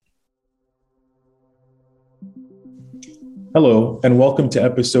Hello, and welcome to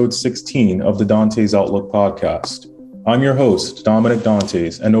episode 16 of the Dante's Outlook podcast. I'm your host, Dominic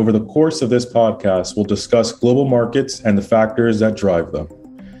Dantes, and over the course of this podcast, we'll discuss global markets and the factors that drive them.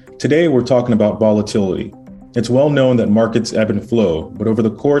 Today, we're talking about volatility. It's well known that markets ebb and flow, but over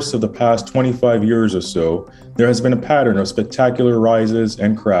the course of the past 25 years or so, there has been a pattern of spectacular rises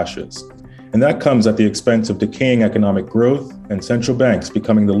and crashes. And that comes at the expense of decaying economic growth and central banks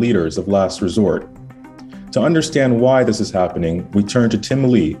becoming the leaders of last resort. To understand why this is happening, we turn to Tim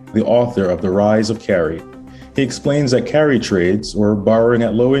Lee, the author of The Rise of Carry. He explains that carry trades, or borrowing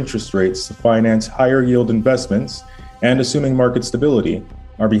at low interest rates to finance higher yield investments and assuming market stability,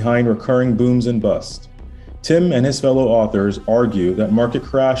 are behind recurring booms and busts. Tim and his fellow authors argue that market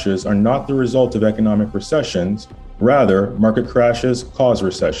crashes are not the result of economic recessions, rather, market crashes cause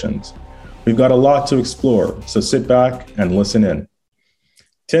recessions. We've got a lot to explore, so sit back and listen in.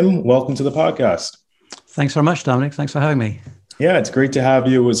 Tim, welcome to the podcast. Thanks very much, Dominic. Thanks for having me. Yeah, it's great to have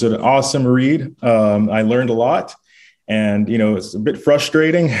you. It was an awesome read. I learned a lot, and it's a bit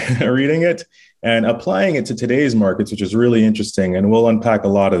frustrating reading it and applying it to today's markets, which is really interesting, and we'll unpack a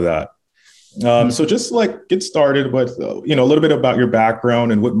lot of that. So just get started with a little bit about your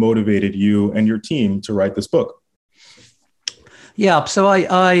background and what motivated you and your team to write this book. Yeah, so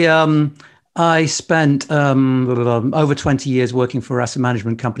I spent over 20 years working for asset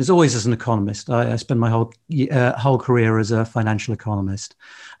management companies, always as an economist. I spent my whole career as a financial economist.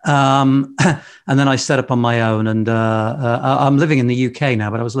 And then I set up on my own, and I'm living in the UK now,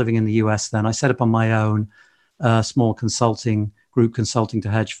 but I was living in the US then. I set up on my own small group consulting to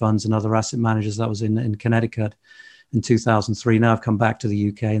hedge funds and other asset managers. That was in Connecticut in 2003. Now I've come back to the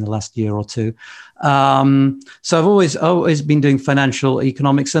UK in the last year or two. So I've always been doing financial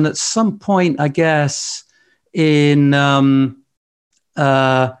economics. And at some point, I guess, in the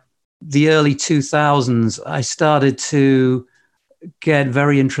early 2000s, I started to get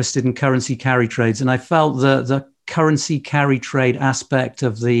very interested in currency carry trades. And I felt that the currency carry trade aspect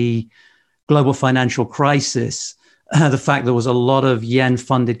of the global financial crisis, the fact there was a lot of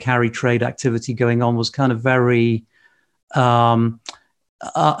yen-funded carry trade activity going on, was kind of very was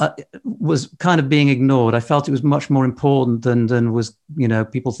kind of being ignored. I felt it was much more important than was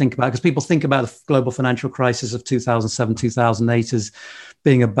people think about, because people think about the global financial crisis of 2007, 2008 as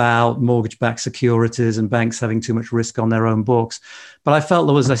being about mortgage-backed securities and banks having too much risk on their own books. But I felt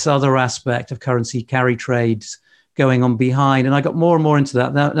there was this other aspect of currency carry trades going on behind, and I got more and more into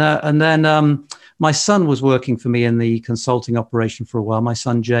that. And then my son was working for me in the consulting operation for a while. My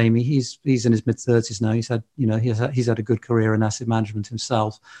son Jamie, he's in his mid-30s now. He's had a good career in asset management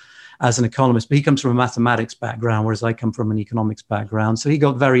himself as an economist, but he comes from a mathematics background, whereas I come from an economics background. So he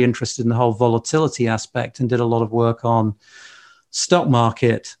got very interested in the whole volatility aspect and did a lot of work on stock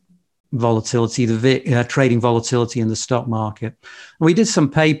market volatility, trading volatility in the stock market. And we did some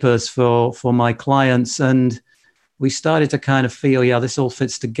papers for my clients, and we started to kind of feel, this all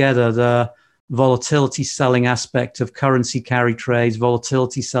fits together. The volatility selling aspect of currency carry trades,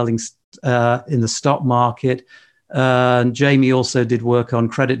 volatility selling in the stock market. Jamie also did work on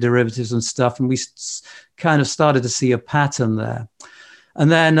credit derivatives and stuff, and we kind of started to see a pattern there.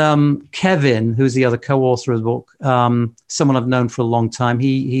 And then Kevin, who's the other co-author of the book, someone I've known for a long time,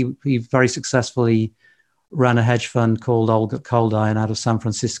 he very successfully ran a hedge fund called Old Cold Iron out of San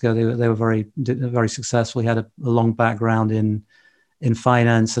Francisco. They were very successful. He had a long background in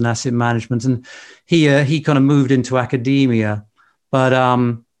finance and asset management, and he kind of moved into academia. But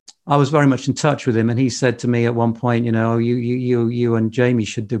I was very much in touch with him, and he said to me at one point, you and Jamie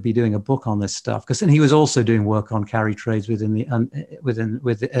should be doing a book on this stuff, because then he was also doing work on carry trades at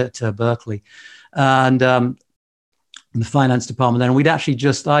Berkeley, and in the finance department then. And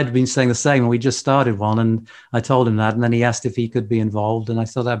I'd been saying the same, and we just started one, and I told him that, and then he asked if he could be involved, and I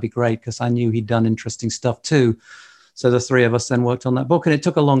thought that'd be great, because I knew he'd done interesting stuff too. So the three of us then worked on that book, and it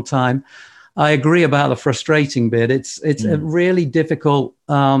took a long time. I agree about the frustrating bit. It's a really difficult,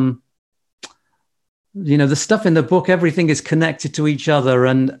 the stuff in the book, everything is connected to each other.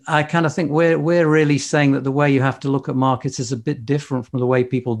 And I kind of think we're really saying that the way you have to look at markets is a bit different from the way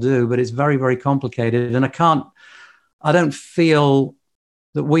people do, but it's very, very complicated. And I don't feel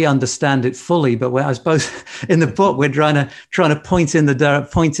that we understand it fully, but I suppose in the book we're trying to point in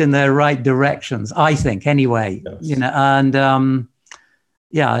their right directions, I think, anyway. Yes.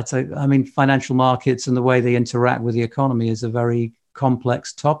 And financial markets and the way they interact with the economy is a very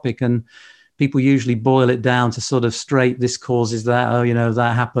complex topic, and people usually boil it down to sort of straight, this causes that,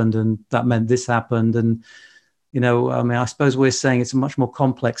 that happened and that meant this happened, and I mean, I suppose we're saying it's a much more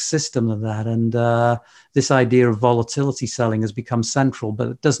complex system than that. And this idea of volatility selling has become central, but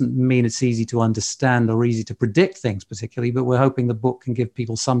it doesn't mean it's easy to understand or easy to predict things particularly. But we're hoping the book can give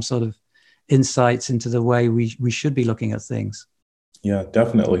people some sort of insights into the way we should be looking at things. Yeah,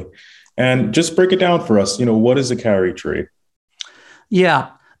 definitely. And just break it down for us. What is a carry trade?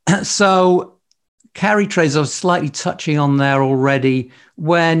 Yeah. So carry trades, I was slightly touching on there already.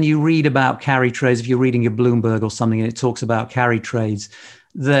 When you read about carry trades, if you're reading your Bloomberg or something and it talks about carry trades,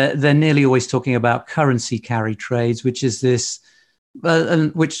 they're nearly always talking about currency carry trades, which is this,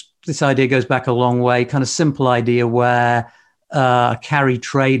 and which this idea goes back a long way, kind of simple idea where a carry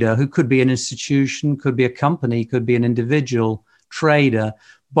trader, who could be an institution, could be a company, could be an individual trader,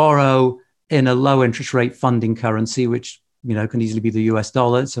 borrow in a low interest rate funding currency, which can easily be the US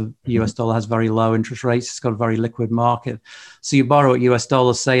dollar. So the US dollar has very low interest rates. It's got a very liquid market. So you borrow at US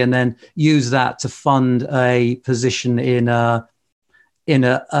dollars, say, and then use that to fund a position in a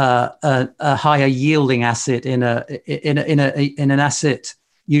higher yielding asset, in an asset,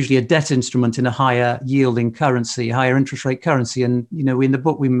 usually a debt instrument in a higher yielding currency, higher interest rate currency. And in the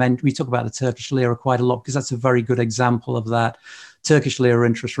book we talk about the Turkish lira quite a lot because that's a very good example of that. Turkish lira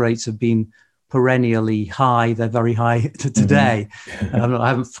interest rates have been perennially high. They're very high today. I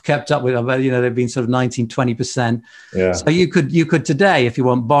haven't kept up with them, but they've been sort of 19-20%. Yeah. So you could today, if you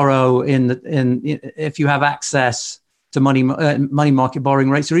want, borrow if you have access to money market borrowing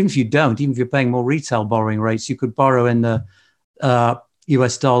rates, or even if you don't, even if you're paying more retail borrowing rates, you could borrow in the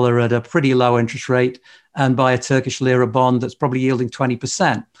US dollar at a pretty low interest rate and buy a Turkish lira bond that's probably yielding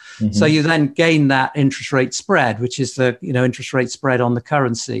 20%. So you then gain that interest rate spread, which is the interest rate spread on the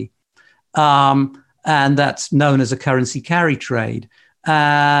currency. And that's known as a currency carry trade.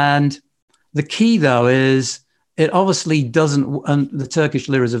 And the key, though, is it obviously doesn't, and the Turkish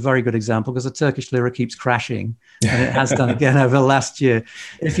lira is a very good example because the Turkish lira keeps crashing, and it has done again over the last year.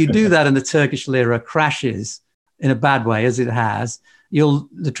 If you do that and the Turkish lira crashes in a bad way, as it has,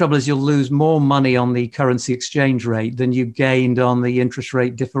 the trouble is you'll lose more money on the currency exchange rate than you gained on the interest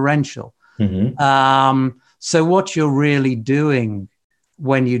rate differential. So what you're really doing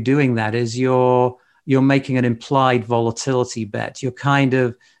when you're doing that is you're making an implied volatility bet. You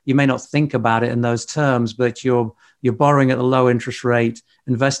may not think about it in those terms, but you're borrowing at a low interest rate,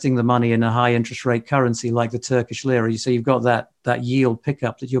 investing the money in a high interest rate currency like the Turkish lira. So you've got that yield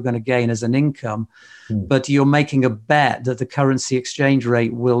pickup that you're going to gain as an income, but you're making a bet that the currency exchange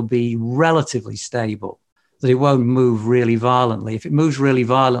rate will be relatively stable, that it won't move really violently. If it moves really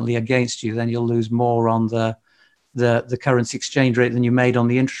violently against you, then you'll lose more on the currency exchange rate than you made on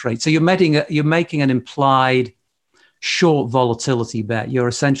the interest rate. So you're making an implied short volatility bet. You're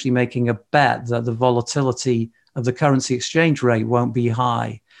essentially making a bet that the volatility of the currency exchange rate won't be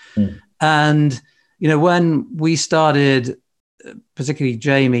high. And, when we started, particularly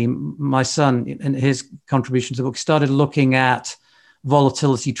Jamie, my son, and his contribution to the book, started looking at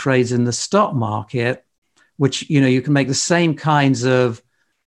volatility trades in the stock market, which, you can make the same kinds of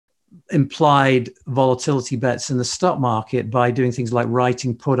implied volatility bets in the stock market by doing things like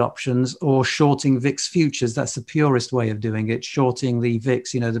writing put options or shorting VIX futures. That's the purest way of doing it, shorting the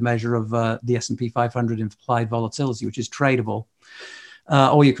VIX, the measure of the S&P 500 implied volatility, which is tradable.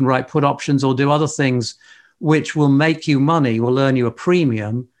 Or you can write put options or do other things which will make you money, will earn you a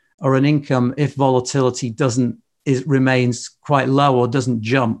premium or an income if volatility remains quite low or doesn't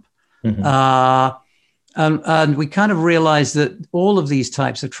jump. And we kind of realized that all of these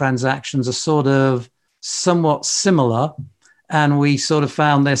types of transactions are sort of somewhat similar, and we sort of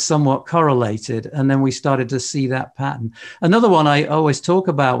found they're somewhat correlated. And then we started to see that pattern. Another one I always talk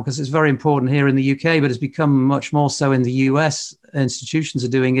about, because it's very important here in the UK, but it's become much more so in the US, institutions are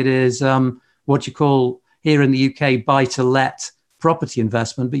doing it, is what you call here in the UK buy-to-let property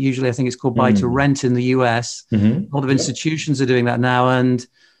investment, but usually I think it's called buy-to-rent in the US. A lot of institutions are doing that now. And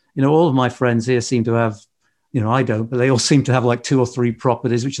all of my friends here seem to have, I don't, but they all seem to have like 2 or 3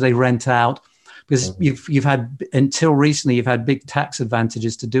 properties which they rent out, because you've had, until recently, you've had big tax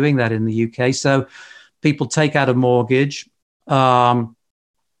advantages to doing that in the UK. So people take out a mortgage.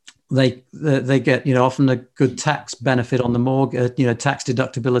 They get, often a good tax benefit on the mortgage, tax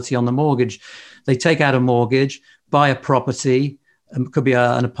deductibility on the mortgage. They take out a mortgage, buy a property, could be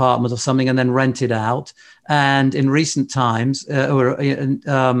an apartment or something, and then rent it out. And in recent times,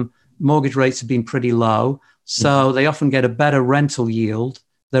 mortgage rates have been pretty low, so they often get a better rental yield.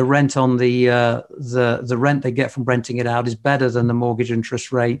 The rent on the rent they get from renting it out is better than the mortgage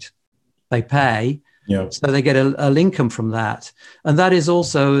interest rate they pay. Yeah. So they get an income from that. And that is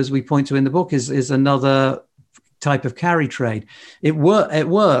also, as we point to in the book, is another type of carry trade. It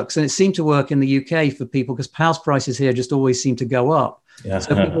works, and it seemed to work in the UK for people because house prices here just always seem to go up. Yeah.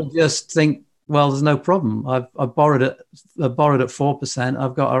 So people just think, well, there's no problem. I've borrowed at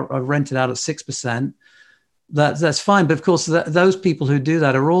 4%. I've rented out at 6%. That's fine. But of course, those people who do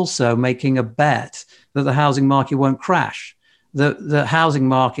that are also making a bet that the housing market won't crash. The housing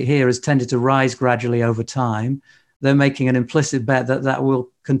market here has tended to rise gradually over time. They're making an implicit bet that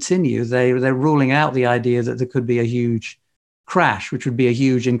will continue. They're ruling out the idea that there could be a huge crash, which would be a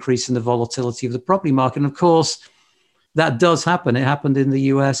huge increase in the volatility of the property market. And of course, that does happen. It happened in the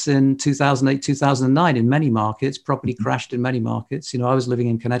US in 2008, 2009 in many markets. Property crashed in many markets. I was living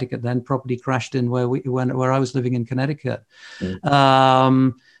in Connecticut then. Property crashed in where I was living in Connecticut.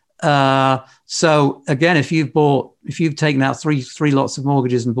 So again, if you've taken out three lots of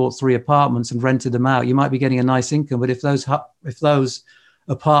mortgages and bought 3 apartments and rented them out, you might be getting a nice income. But if those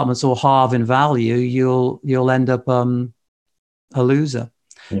apartments all halve in value, you'll end up a loser.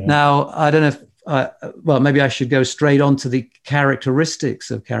 Yeah. Now, I don't know if. Maybe I should go straight on to the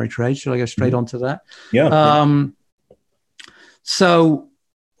characteristics of carry trade. Should I go straight on to that? Yeah. So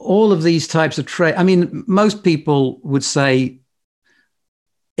all of these types of trade, most people would say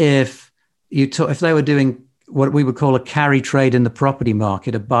if they were doing what we would call a carry trade in the property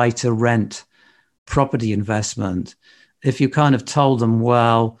market, a buy to rent property investment, if you kind of told them,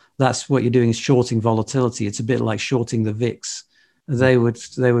 well, that's what you're doing is shorting volatility. It's a bit like shorting the VIX. They would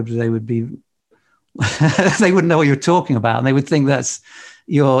be they wouldn't know what you're talking about, and they would think that's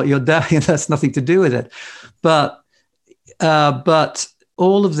that's nothing to do with it. But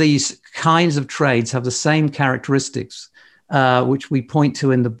all of these kinds of trades have the same characteristics, which we point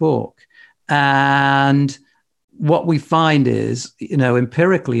to in the book. And what we find is,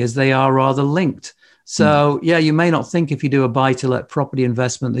 empirically, is they are rather linked. So, you may not think if you do a buy-to-let property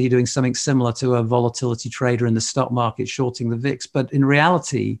investment that you're doing something similar to a volatility trader in the stock market shorting the VIX, but in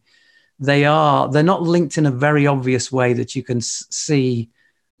reality, they're not linked in a very obvious way that you can see,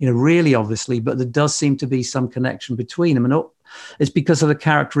 really obviously, but there does seem to be some connection between them. And it's because of the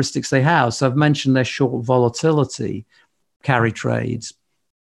characteristics they have. So I've mentioned their short volatility carry trades.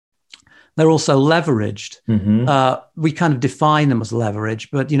 They're also leveraged. We kind of define them as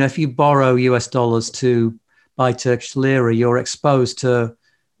leverage, but if you borrow US dollars to buy Turkish lira, you're exposed to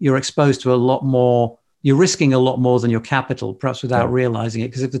a lot more. You're risking a lot more than your capital, perhaps without realizing it.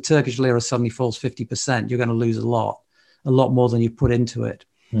 Because if the Turkish lira suddenly falls 50%, you're going to lose a lot more than you put into it.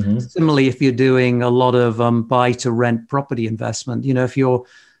 Similarly, if you're doing a lot of buy to rent property investment, if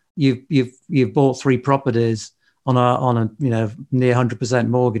you've bought 3 properties on a near 100%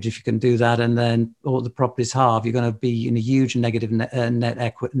 mortgage, if you can do that, and then all the properties halve, you're going to be in a huge negative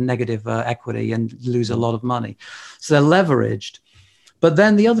equity and lose a lot of money. So they're leveraged. But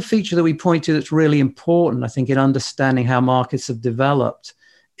then the other feature that we point to that's really important, I think, in understanding how markets have developed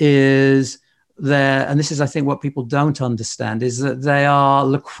is and this is, I think, what people don't understand, is that they are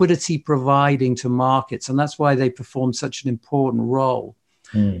liquidity providing to markets. And that's why they perform such an important role.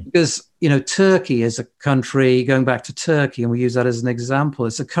 Because, Turkey is a country, going back to Turkey, and we use that as an example,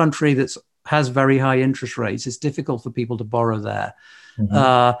 it's a country that has very high interest rates. It's difficult for people to borrow there.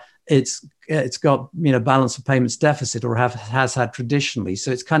 It's got balance of payments deficit, or has had traditionally.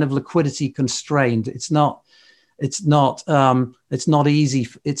 So it's kind of liquidity constrained. It's not easy.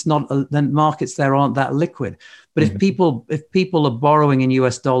 The markets there aren't that liquid. But if people are borrowing in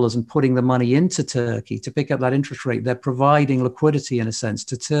US dollars and putting the money into Turkey to pick up that interest rate, they're providing liquidity in a sense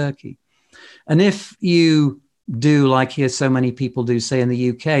to Turkey. And if you do, like here so many people do, say in the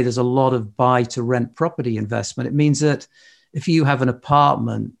UK, there's a lot of buy to rent property investment. It means that if you have an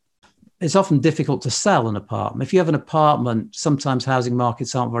apartment, it's often difficult to sell an apartment. If you have an apartment, sometimes housing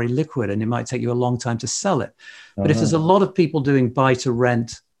markets aren't very liquid and it might take you a long time to sell it. But if there's a lot of people doing buy to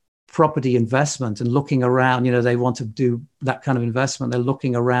rent property investment and looking around, they want to do that kind of investment, they're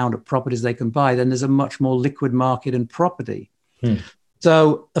looking around at properties they can buy, then there's a much more liquid market in property.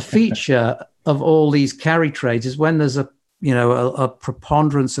 So a feature of all these carry trades is when there's a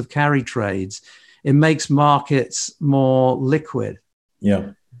preponderance of carry trades, it makes markets more liquid.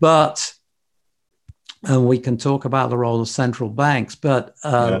 Yeah. But, and we can talk about the role of central banks, but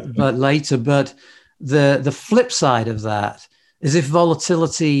later. But the flip side of that is if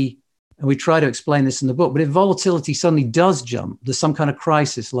volatility, and we try to explain this in the book, but if volatility suddenly does jump, there's some kind of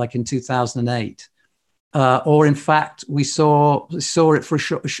crisis like in 2008, or in fact we saw it for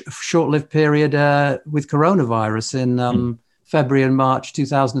a short-lived period with coronavirus in February and March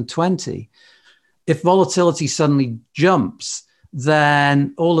 2020. If volatility suddenly jumps,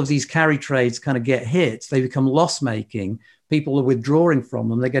 then all of these carry trades kind of get hit. They become loss-making people are withdrawing from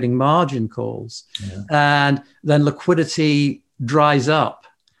them. They're getting margin calls, and then liquidity dries up.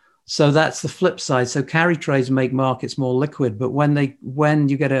 So that's the flip side. So carry trades make markets more liquid, but when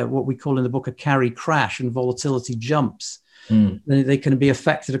you get what we call in the book a carry crash and volatility jumps, then they can be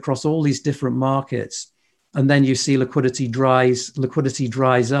affected across all these different markets. And then you see liquidity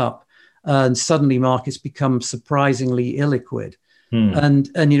dries up, and suddenly markets become surprisingly illiquid.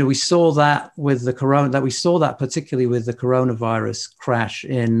 And we saw that with particularly with the coronavirus crash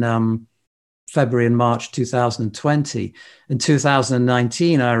in February and March 2020. In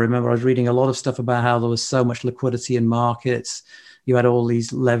 2019, I remember I was reading a lot of stuff about how there was so much liquidity in markets. You had all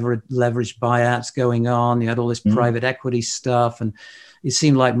these leveraged buyouts going on. You had all this private equity stuff, and it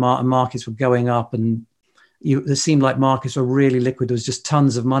seemed like markets were going up, and it seemed like markets were really liquid. There was just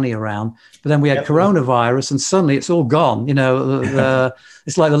tons of money around. But then we had coronavirus, and suddenly it's all gone.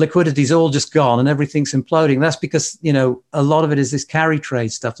 It's like the liquidity's all just gone, and everything's imploding. That's because a lot of it is this carry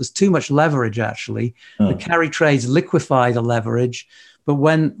trade stuff. There's too much leverage, actually. The carry trades liquefy the leverage, but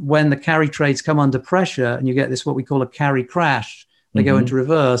when the carry trades come under pressure, and you get this what we call a carry crash, they go into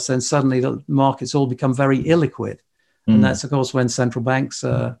reverse, and suddenly the markets all become very illiquid, and that's of course when central banks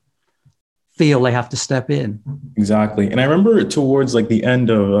feel they have to step in. Exactly. And I remember towards like the end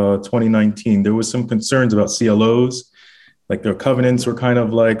of 2019, there was some concerns about CLOs, like their covenants were kind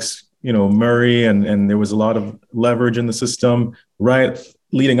of like, murky, and there was a lot of leverage in the system, right?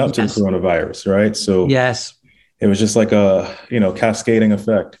 Leading up to the coronavirus, right? So yes, it was just like a, cascading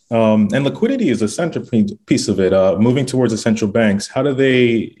effect. And liquidity is a centerpiece of it. Moving towards the central banks, how do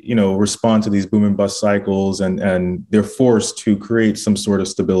they, respond to these boom and bust cycles, and they're forced to create some sort of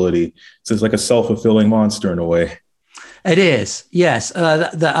stability? So it's like a self-fulfilling monster in a way. It is, yes.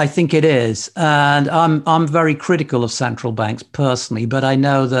 I think it is, and I'm very critical of central banks personally, but I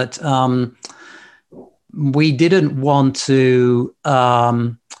know that we didn't want to.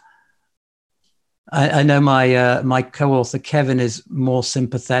 I know my co-author Kevin is more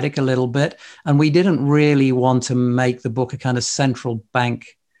sympathetic a little bit, and we didn't really want to make the book a kind of central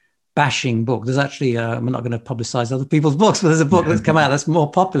bank bashing book. There's actually, I'm not going to publicize other people's books, but there's a book that's come out that's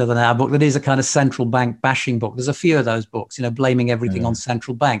more popular than our book that is a kind of central bank bashing book. There's a few of those books, blaming everything on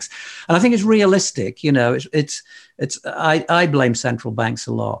central banks, and I think it's realistic. I blame central banks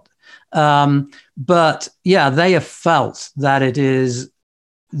a lot, but yeah, they have felt that it is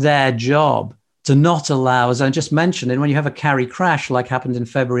their job to not allow, as I just mentioned, and when you have a carry crash like happened in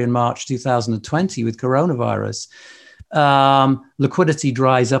February and March 2020 with coronavirus, liquidity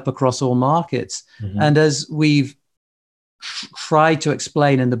dries up across all markets. And as we've tried to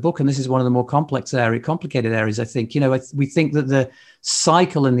explain in the book, and this is one of the more complicated areas, I think, we think that the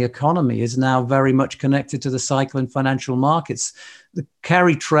cycle in the economy is now very much connected to the cycle in financial markets.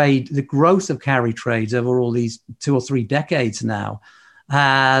 The growth of carry trades over all these 2 or 3 decades now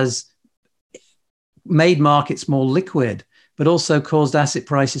has made markets more liquid, but also caused asset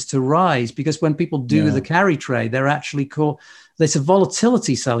prices to rise, because when people do the carry trade, they're actually it's a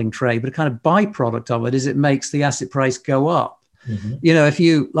volatility selling trade, but a kind of byproduct of it is it makes the asset price go up. If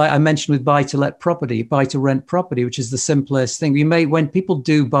you, like I mentioned with buy to rent property, which is the simplest thing, when people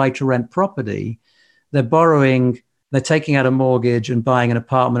do buy to rent property, they're taking out a mortgage and buying an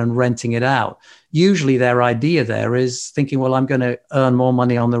apartment and renting it out. Usually their idea there is thinking, well, I'm going to earn more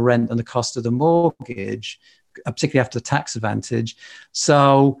money on the rent than the cost of the mortgage, particularly after the tax advantage.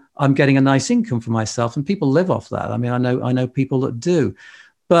 So I'm getting a nice income for myself, and people live off that. I mean, I know people that do,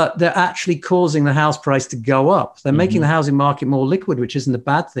 but they're actually causing the house price to go up. They're making the housing market more liquid, which isn't a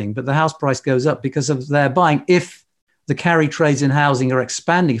bad thing, but the house price goes up because of their buying. If the carry trades in housing are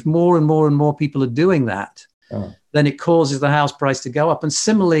expanding, if more and more and more people are doing that, then it causes the house price to go up. And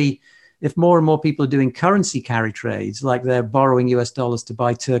similarly, if more and more people are doing currency carry trades, like they're borrowing US dollars to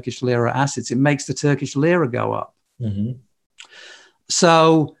buy Turkish lira assets, it makes the Turkish lira go up.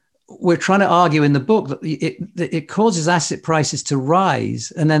 So we're trying to argue in the book that it causes asset prices to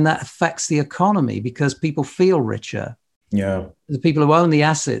rise, and then that affects the economy because people feel richer. Yeah. The people who own the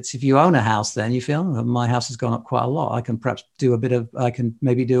assets, if you own a house, then you feel, oh, my house has gone up quite a lot. I can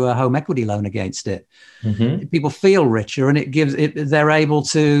maybe do a home equity loan against it. People feel richer, and they're able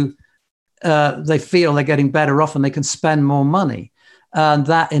to, they feel they're getting better off and they can spend more money. And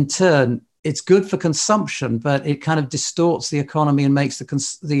that in turn, it's good for consumption, but it kind of distorts the economy and makes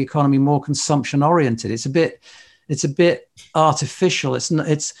the economy more consumption oriented. It's a bit artificial.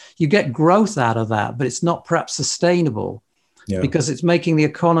 You get growth out of that, but it's not perhaps sustainable because it's making the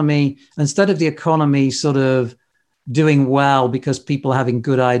economy, instead of the economy sort of doing well because people are having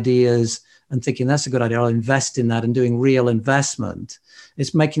good ideas and thinking that's a good idea, I'll invest in that, and doing real investment.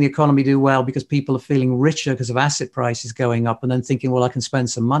 It's making the economy do well because people are feeling richer because of asset prices going up, and then thinking, well, I can spend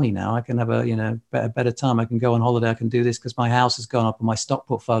some money now. I can have a better time. I can go on holiday. I can do this because my house has gone up and my stock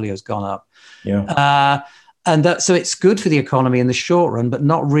portfolio has gone up. Yeah. So it's good for the economy in the short run, but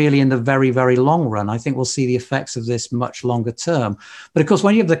not really in the very, very long run. I think we'll see the effects of this much longer term. But of course,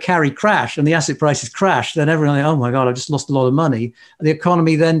 when you have the carry crash and the asset prices crash, then everyone, oh my God, I just lost a lot of money. The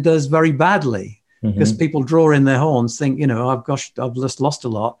economy then does very badly because people draw in their horns, think, I've just lost a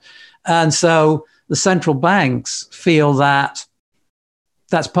lot. And so the central banks feel that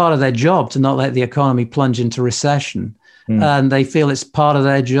that's part of their job, to not let the economy plunge into recession. And they feel it's part of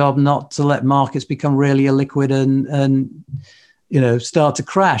their job not to let markets become really illiquid and start to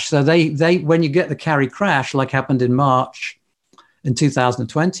crash. So they when you get the carry crash, like happened in March in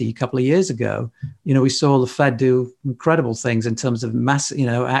 2020, a couple of years ago, we saw the Fed do incredible things in terms of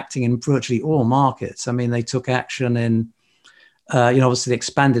acting in virtually all markets. I mean, they took action in, obviously they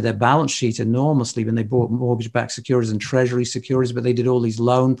expanded their balance sheet enormously when they bought mortgage-backed securities and treasury securities, but they did all these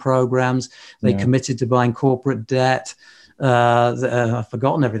loan programs. They committed to buying corporate debt. I've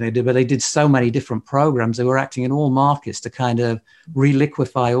forgotten everything they did, but they did so many different programs. They were acting in all markets to kind of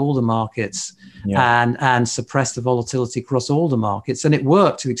reliquify all the markets and suppress the volatility across all the markets. And it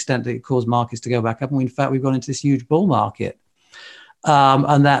worked to the extent that it caused markets to go back up. And in fact, we've gone into this huge bull market.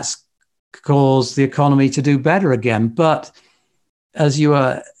 And that's caused the economy to do better again. But as you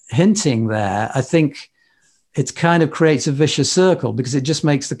are hinting there, I think it kind of creates a vicious circle because it just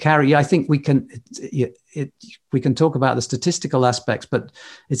makes the carry. I think we can talk about the statistical aspects, but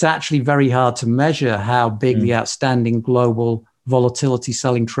it's actually very hard to measure how big the outstanding global volatility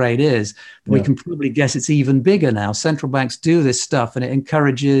selling trade is. But we can probably guess it's even bigger now. Central banks do this stuff, and it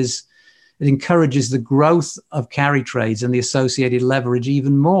encourages the growth of carry trades and the associated leverage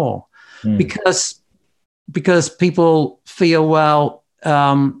even more because people feel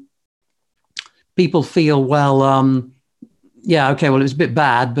okay, well, it was a bit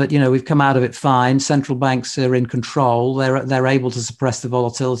bad, but we've come out of it fine. Central banks are in control. They're able to suppress the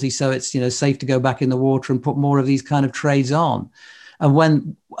volatility, so it's safe to go back in the water and put more of these kind of trades on. And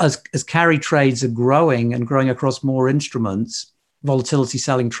when as carry trades are growing and growing across more instruments, volatility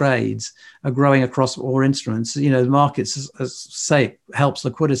selling trades are growing across more instruments. The markets, as say, helps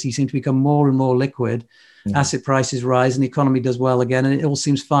liquidity seem to become more and more liquid. Asset prices rise and the economy does well again, and it all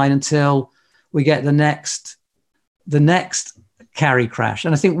seems fine until we get the next carry crash.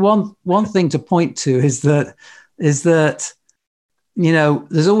 And I think one thing to point to is that there's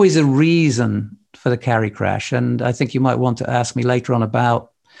always a reason for the carry crash. And I think you might want to ask me later on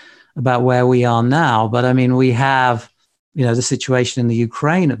about where we are now. But I mean, we have the situation in the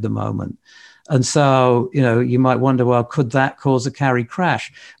Ukraine at the moment. And so, you might wonder, well, could that cause a carry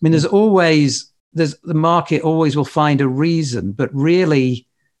crash? I mean, the market always will find a reason, but really,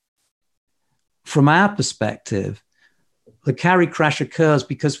 from our perspective, the carry crash occurs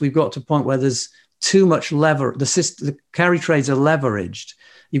because we've got to a point where there's too much the carry trades are leveraged.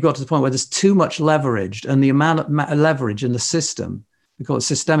 You've got to the point where there's too much leveraged, and the amount of leverage in the system, we call it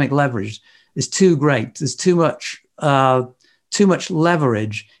systemic leverage, is too great. There's too much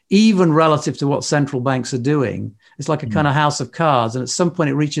leverage, even relative to what central banks are doing. It's like a kind of house of cards. And at some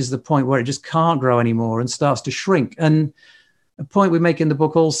point it reaches the point where it just can't grow anymore and starts to shrink. And a point we make in the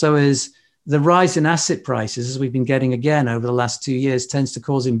book also is the rise in asset prices, as we've been getting again over the last 2 years, tends to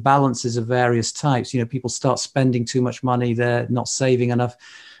cause imbalances of various types. People start spending too much money. They're not saving enough.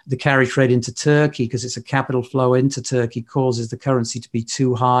 The carry trade into Turkey, because it's a capital flow into Turkey, causes the currency to be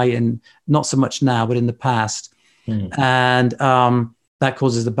too high, and not so much now, but in the past. And that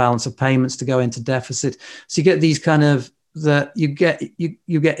causes the balance of payments to go into deficit. So you get these kind of you get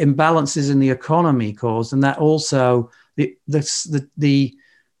imbalances in the economy caused, and that also the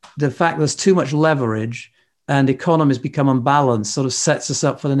fact there's too much leverage and economies become unbalanced sort of sets us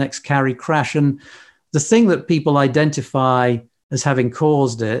up for the next carry crash. And the thing that people identify as having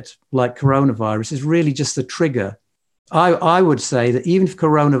caused it, like coronavirus, is really just the trigger. I would say that even if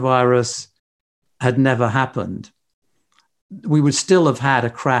coronavirus had never happened, we would still have had a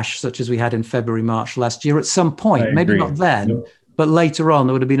crash such as we had in February, March last year at some point. Maybe not then, but later on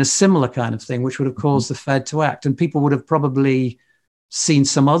there would have been a similar kind of thing, which would have caused the Fed to act, and people would have probably seen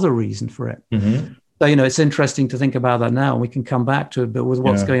some other reason for it. So, it's interesting to think about that now, and we can come back to it. But with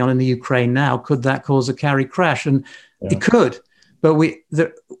what's going on in the Ukraine now, could that cause a carry crash? And it could, but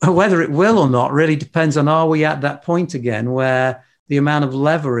whether it will or not really depends on, are we at that point again where the amount of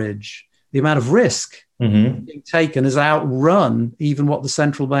leverage, the amount of risk being taken has outrun even what the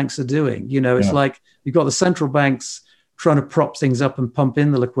central banks are doing. It's like you've got the central banks trying to prop things up and pump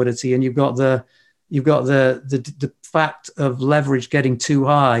in the liquidity, and you've got the fact of leverage getting too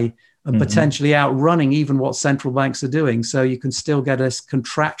high and potentially outrunning even what central banks are doing. So you can still get a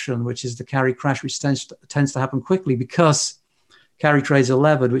contraction, which is the carry crash, which tends to happen quickly because carry trades are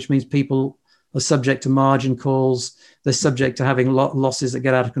levered, which means people are subject to margin calls. They're subject to having losses that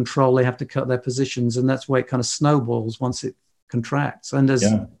get out of control. They have to cut their positions, and that's where it kind of snowballs once it contracts. And as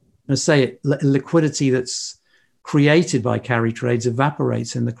I say, liquidity that's created by carry trades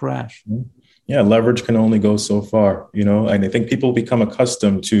evaporates in the crash. Yeah, leverage can only go so far, and I think people become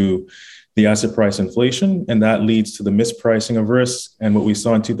accustomed to the asset price inflation, and that leads to the mispricing of risk. And what we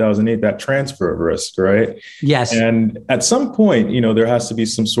saw in 2008, that transfer of risk, right? Yes. And at some point, there has to be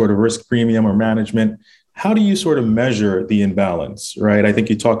some sort of risk premium or management. How do you sort of measure the imbalance, right? I think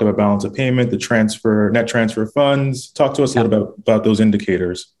you talked about balance of payment, the net transfer funds. Talk to us a little bit about those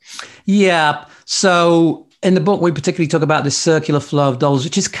indicators. Yeah. So in the book, we particularly talk about this circular flow of dollars,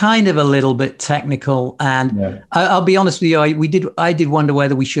 which is kind of a little bit technical. And I'll be honest with you, I did wonder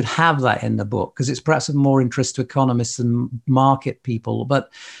whether we should have that in the book, because it's perhaps of more interest to economists and market people.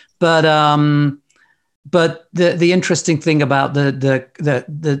 But the interesting thing about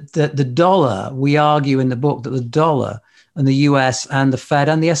the dollar, we argue in the book that the dollar and the US and the Fed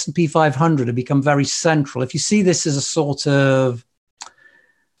and the S&P 500 have become very central. If you see this as a sort of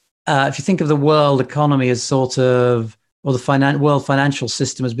if you think of the world economy as sort of, or the world financial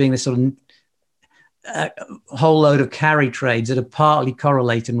system as being this sort of whole load of carry trades that are partly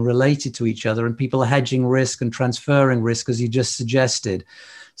correlated and related to each other, and people are hedging risk and transferring risk, as you just suggested.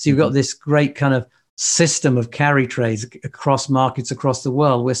 So you've got this great kind of system of carry trades across markets across the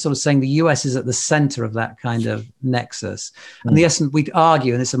world. We're sort of saying the US is at the center of that kind of nexus. And the we'd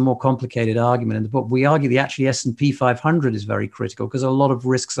argue, and it's a more complicated argument in the book, we argue the S&P 500 is very critical because a lot of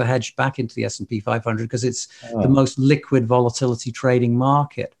risks are hedged back into the S&P 500 because it's the most liquid volatility trading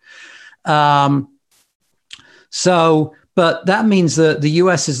market. But that means that the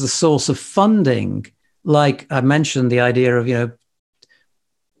US is the source of funding. Like I mentioned, the idea of,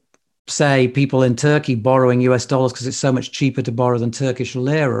 say people in Turkey borrowing US dollars because it's so much cheaper to borrow than Turkish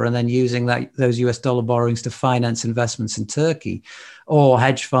lira, and then using those US dollar borrowings to finance investments in Turkey, or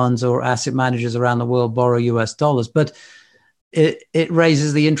hedge funds or asset managers around the world borrow US dollars. But it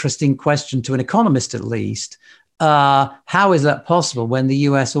raises the interesting question to an economist, at least, how is that possible when the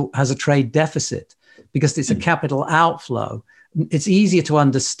US has a trade deficit? Because it's a capital outflow. It's easier to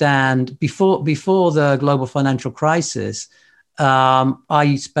understand. Before the global financial crisis,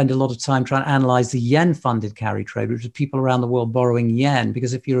 I spend a lot of time trying to analyze the yen-funded carry trade, which is people around the world borrowing yen.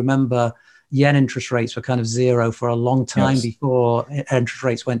 Because if you remember, yen interest rates were kind of zero for a long time before interest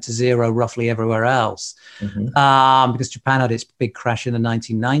rates went to zero roughly everywhere else, because Japan had its big crash in the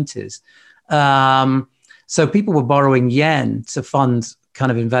 1990s. So people were borrowing yen to fund kind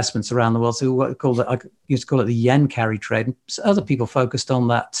of investments around the world. So I used to call it the yen carry trade. And other people focused on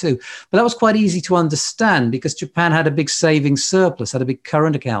that too. But that was quite easy to understand because Japan had a big savings surplus, had a big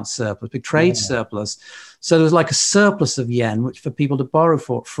current account surplus, big trade surplus. So there was like a surplus of yen, which for people to borrow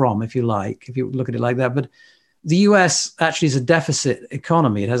from, if you like, if you look at it like that. But the US actually is a deficit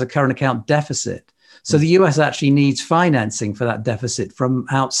economy. It has a current account deficit. So the US actually needs financing for that deficit from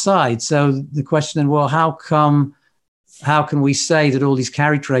outside. So the question then, well, how can we say that all these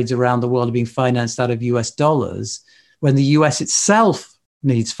carry trades around the world are being financed out of US dollars when the US itself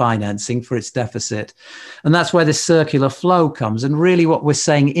needs financing for its deficit? And that's where this circular flow comes. And really what we're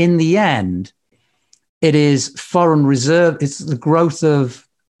saying in the end, it is foreign reserve. It's the growth of,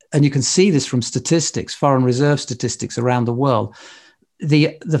 and you can see this from statistics, foreign reserve statistics around the world.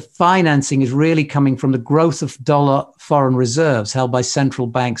 The financing is really coming from the growth of dollar foreign reserves held by central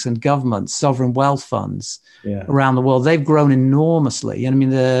banks and governments, sovereign wealth funds around the world. They've grown enormously. And I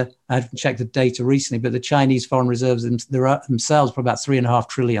mean, I haven't checked the data recently, but the Chinese foreign reserves themselves are about $3.5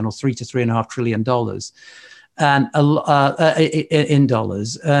 trillion or $3 to $3.5 trillion and in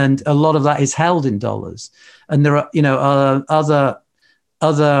dollars. And a lot of that is held in dollars. And there are,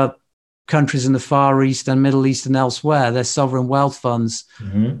 other countries in the Far East and Middle East and elsewhere, their sovereign wealth funds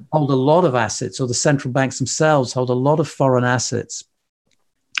hold a lot of assets, or the central banks themselves hold a lot of foreign assets,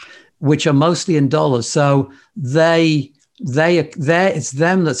 which are mostly in dollars. So it's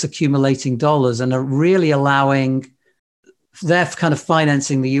them that's accumulating dollars and are really they're kind of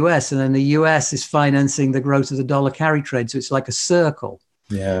financing the US, and then the US is financing the growth of the dollar carry trade. So it's like a circle.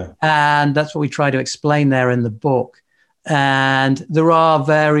 Yeah. And that's what we try to explain there in the book. And there are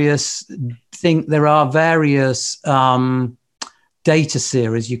various data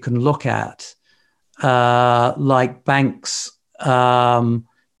series you can look at, like banks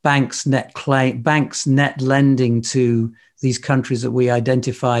banks net lending to these countries that we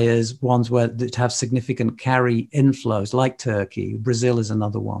identify as ones that have significant carry inflows, like Turkey. Brazil is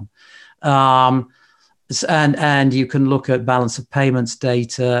another one. And you can look at balance of payments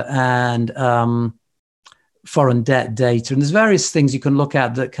data and foreign debt data. And there's various things you can look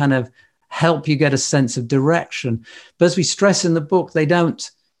at that kind of help you get a sense of direction. But as we stress in the book, they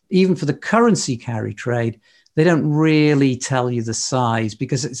don't, even for the currency carry trade, they don't really tell you the size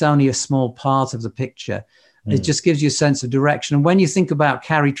because it's only a small part of the picture. It just gives you a sense of direction. And when you think about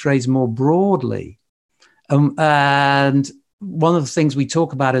carry trades more broadly, and one of the things we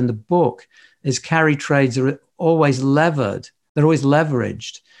talk about in the book is carry trades are always levered. They're always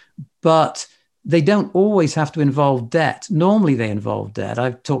leveraged, but they don't always have to involve debt. Normally they involve debt.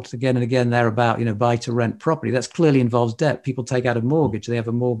 I've talked again and again there about, buy to rent property. That's clearly involves debt. People take out a mortgage. They have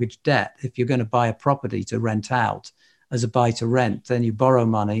a mortgage debt. If you're going to buy a property to rent out as a buy to rent, then you borrow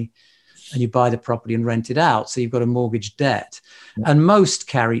money and you buy the property and rent it out. So you've got a mortgage debt. Yeah. And most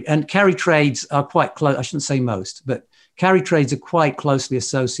carry trades are quite close. I shouldn't say most, but carry trades are quite closely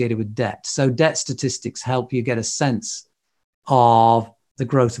associated with debt. So debt statistics help you get a sense of the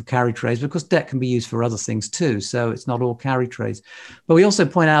growth of carry trades, because debt can be used for other things too. So it's not all carry trades. But we also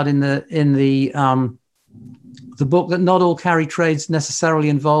point out in the book that not all carry trades necessarily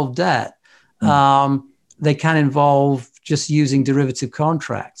involve debt. They can involve just using derivative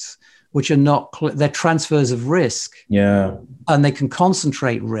contracts, which are not, they're transfers of risk. Yeah. And they can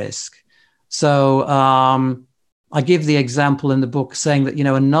concentrate risk. So I give the example in the book saying that,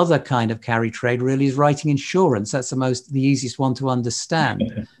 another kind of carry trade really is writing insurance. That's the easiest one to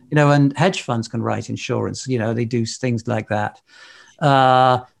understand, and hedge funds can write insurance, they do things like that.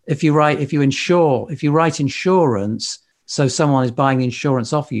 If you write insurance, so someone is buying the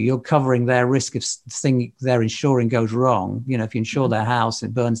insurance off you, you're covering their risk if the thing they're insuring goes wrong. If you insure their house,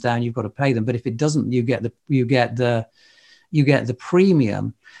 it burns down, you've got to pay them. But if it doesn't, you get the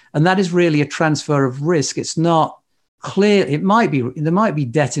premium. And that is really a transfer of risk. It's not clear. There might be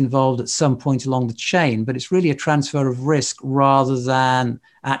debt involved at some point along the chain, but it's really a transfer of risk rather than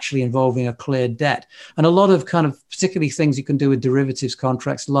actually involving a clear debt. And a lot of kind of particularly things you can do with derivatives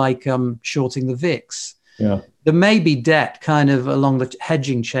contracts, like shorting the VIX. Yeah. There may be debt kind of along the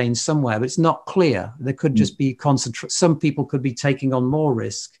hedging chain somewhere, but it's not clear. There could just be some people could be taking on more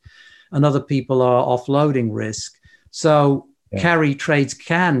risk and other people are offloading risk. So carry trades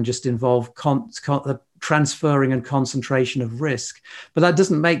can just involve transferring and concentration of risk, but that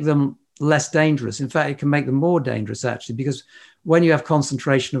doesn't make them less dangerous. In fact, it can make them more dangerous, actually, because when you have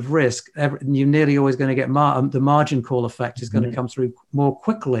concentration of risk, you're nearly always going to get the margin call effect is going to come through more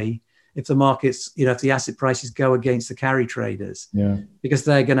quickly if the markets, if the asset prices go against the carry traders, because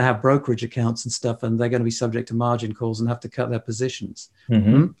they're going to have brokerage accounts and stuff, and they're going to be subject to margin calls and have to cut their positions.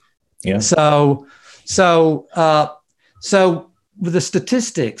 Yeah. So with the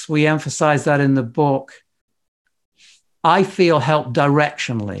statistics, we emphasize that in the book, I feel help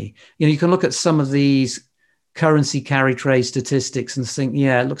directionally. You can look at some of these currency carry trade statistics and think,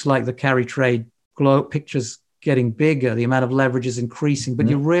 it looks like the carry trade picture's getting bigger, the amount of leverage is increasing, but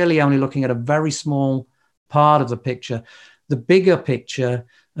you're really only looking at a very small part of the picture. The bigger picture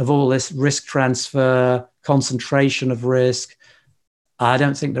of all this risk transfer, concentration of risk, I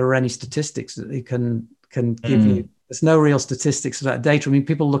don't think there are any statistics that they can give you. There's no real statistics of that data. I mean,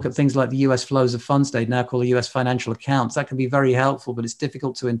 people look at things like the US flows of funds data, now called the US financial accounts. That can be very helpful, but it's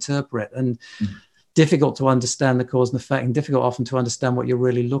difficult to interpret and difficult to understand the cause and effect, and difficult often to understand what you're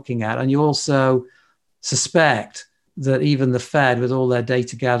really looking at. And you also suspect that even the Fed, with all their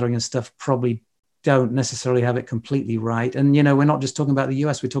data gathering and stuff, probably don't necessarily have it completely right. And, we're not just talking about the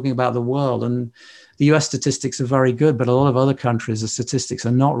US, we're talking about the world. And the US statistics are very good, but a lot of other countries, the statistics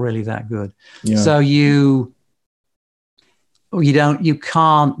are not really that good. Yeah. So you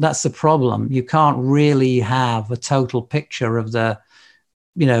can't, that's the problem. You can't really have a total picture of the,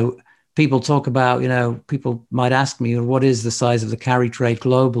 people talk about, people might ask me, what is the size of the carry trade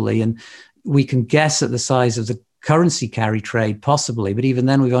globally? And we can guess at the size of the currency carry trade possibly, but even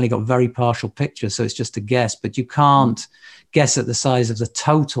then we've only got very partial pictures. So it's just a guess, but you can't guess at the size of the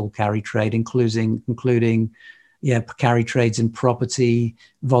total carry trade, including carry trades in property,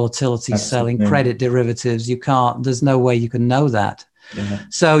 volatility, selling, credit derivatives. You can't, there's no way you can know that. Yeah.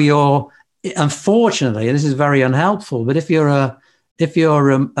 So unfortunately, and this is very unhelpful, but if you're a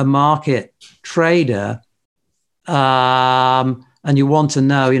market trader, and you want to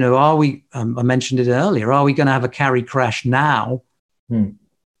know, are we, I mentioned it earlier, are we going to have a carry crash now?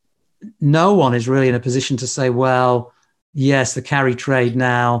 No one is really in a position to say, well, yes, the carry trade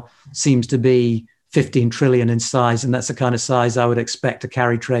now seems to be 15 trillion in size, and that's the kind of size I would expect a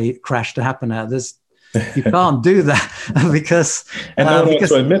carry trade crash to happen at. You can't do that because no one wants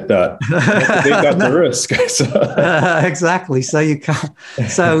to admit that. They got the risk. Exactly. So you can't.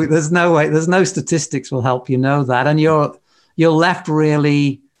 So there's no way. There's no statistics will help you know that, and you're left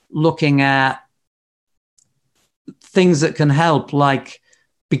really looking at things that can help, like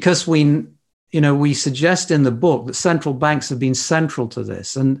because we suggest in the book that central banks have been central to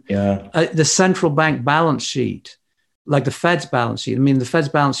this, and the central bank balance sheet. Like the Fed's balance sheet. I mean, the Fed's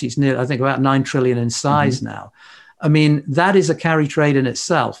balance sheet's near, I think, about 9 trillion in size now. I mean, that is a carry trade in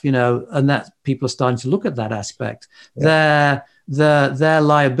itself, and that people are starting to look at that aspect. Yeah. Their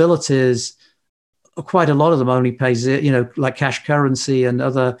liabilities, quite a lot of them only pay, like cash currency and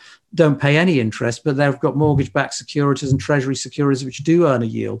other, don't pay any interest, but they've got mortgage-backed securities and treasury securities which do earn a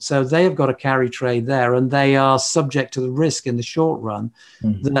yield. So they have got a carry trade there, and they are subject to the risk in the short run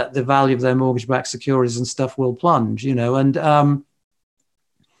that the value of their mortgage-backed securities and stuff will plunge, and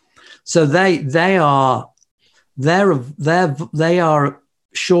so they are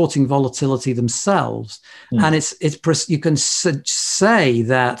shorting volatility themselves, and it's you can say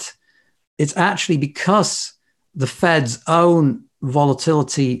that it's actually because the Fed's own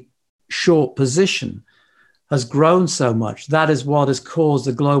volatility short position has grown so much. That is what has caused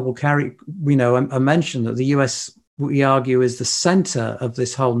the global carry. I mentioned that the US, we argue, is the center of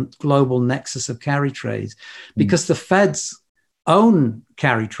this whole global nexus of carry trades, because the Fed's own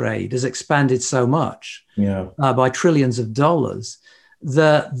carry trade has expanded so much by trillions of dollars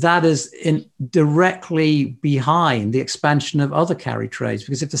that is directly behind the expansion of other carry trades.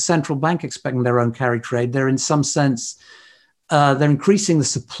 Because if the central bank expanding their own carry trade, they're in some sense they're increasing the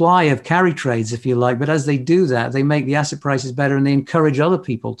supply of carry trades, if you like. But as they do that, they make the asset prices better, and they encourage other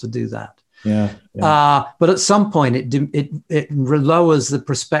people to do that. But at some point, it lowers the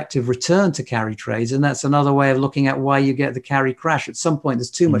prospective return to carry trades, and that's another way of looking at why you get the carry crash. At some point,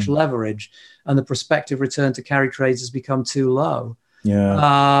 there's too much leverage, and the prospective return to carry trades has become too low.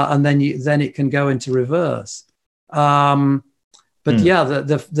 And then it can go into reverse. The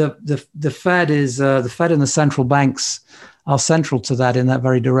Fed is the Fed and the central banks are central to that in that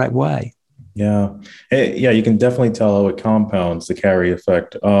very direct way. You can definitely tell how it compounds the carry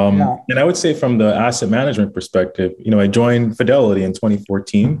effect. And I would say from the asset management perspective, I joined Fidelity in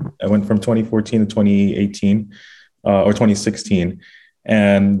 2014. I went from 2014 to 2018 or 2016.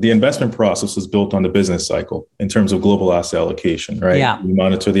 And the investment process was built on the business cycle in terms of global asset allocation, right? Yeah. We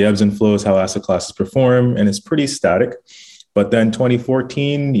monitor the ebbs and flows, how asset classes perform, and it's pretty static. But then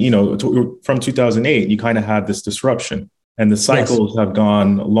 2014, from 2008, you kind of had this disruption, and the cycles have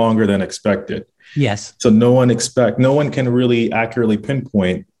gone longer than expected. Yes. So no one can really accurately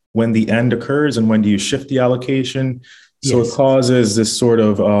pinpoint when the end occurs and when do you shift the allocation. So it causes this sort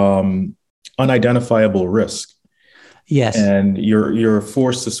of unidentifiable risk. Yes. And you're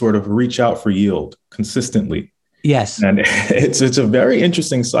forced to sort of reach out for yield consistently. Yes. And it's a very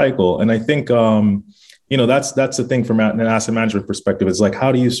interesting cycle. And I think, that's the thing from an asset management perspective. It's like,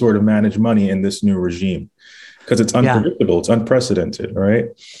 how do you sort of manage money in this new regime? Because it's unpredictable. It's unprecedented, right?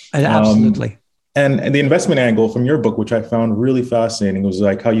 Absolutely. And the investment angle from your book, which I found really fascinating, was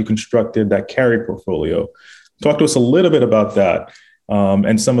like how you constructed that carry portfolio. Talk to us a little bit about that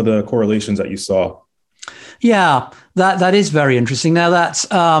and some of the correlations that you saw. Yeah, that is very interesting. Now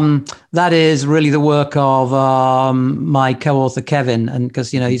that is really the work of my co-author Kevin, and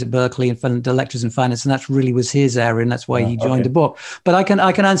because he's at Berkeley and lectures in finance, and that really was his area, and that's why he joined the book. But I can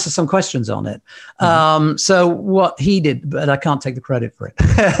answer some questions on it. So what he did, but I can't take the credit for it.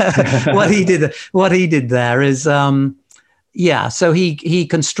 What he did there is, so he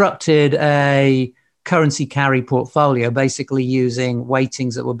constructed a currency carry portfolio, basically using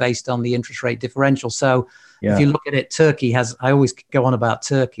weightings that were based on the interest rate differential. So if you look at it, Turkey has, I always go on about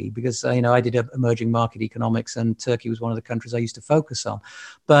Turkey because, I did emerging market economics, and Turkey was one of the countries I used to focus on.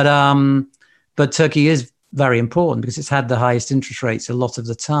 But Turkey is very important because it's had the highest interest rates a lot of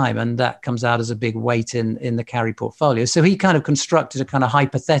the time, and that comes out as a big weight in the carry portfolio. So he kind of constructed a kind of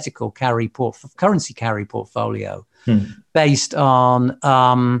hypothetical currency carry portfolio based on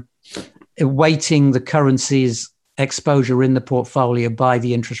weighting the currency's exposure in the portfolio by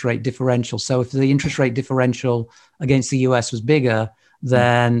the interest rate differential. So if the interest rate differential against the US was bigger,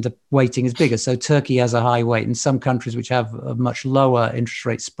 then the weighting is bigger. So Turkey has a high weight, and some countries which have a much lower interest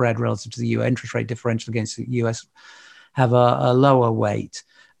rate spread relative to the US interest rate differential against the US have a lower weight.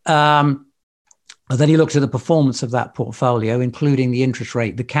 Then he looked at the performance of that portfolio, including the interest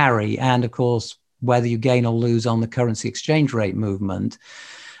rate, the carry, and of course, whether you gain or lose on the currency exchange rate movement.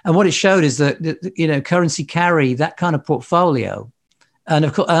 And what it showed is that, currency carry, that kind of portfolio, And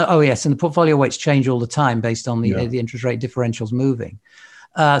of course, oh yes, and the portfolio weights change all the time based on the interest rate differentials moving.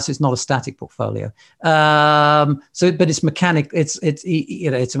 So it's not a static portfolio. But it's mechanic. It's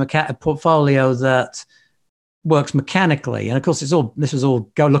a portfolio that works mechanically. And of course, this was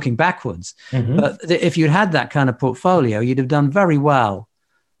all looking backwards. Mm-hmm. But if you'd had that kind of portfolio, you'd have done very well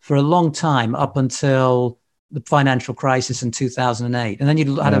for a long time up until the financial crisis in 2008. And then you'd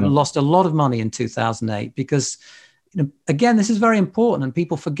lost a lot of money in 2008 because, again, this is very important and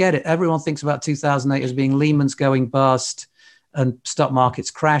people forget it. Everyone thinks about 2008 as being Lehman's going bust and stock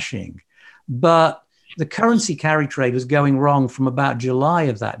markets crashing. But the currency carry trade was going wrong from about July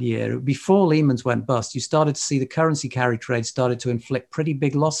of that year. Before Lehman's went bust, you started to see the currency carry trade started to inflict pretty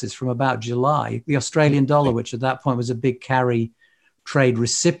big losses from about July. The Australian dollar, which at that point was a big carry trade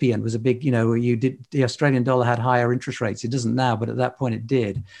recipient, was a big, the Australian dollar had higher interest rates. It doesn't now, but at that point it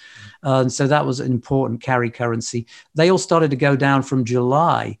did. And so that was an important carry currency. They all started to go down from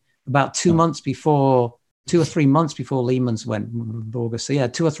July, about 2 or 3 months before Lehman's went August. So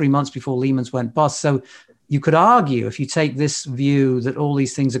 2 or 3 months before Lehman's went bust. So you could argue, if you take this view that all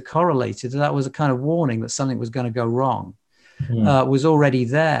these things are correlated, that was a kind of warning that something was going to go wrong, was already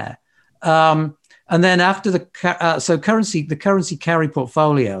there. And then after the currency carry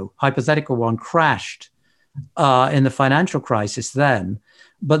portfolio, hypothetical one, crashed in the financial crisis then,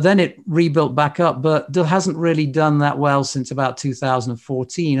 but then it rebuilt back up, but it hasn't really done that well since about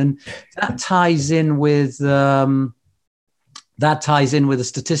 2014. And that ties in with the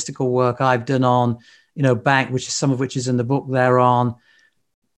statistical work I've done on, bank, some of which is in the book there on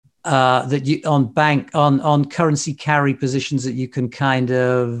on currency carry positions that you can kind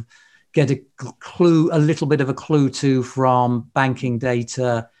of get a little bit of a clue to from banking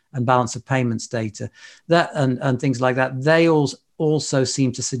data and balance of payments data, that and things like that. They also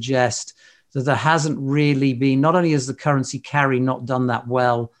seem to suggest that there hasn't really been, not only has the currency carry not done that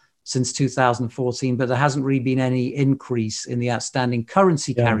well since 2014, but there hasn't really been any increase in the outstanding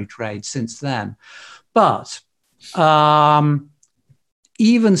currency carry trade since then. But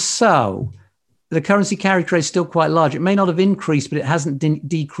even so, the currency carry trade is still quite large. It may not have increased, but it hasn't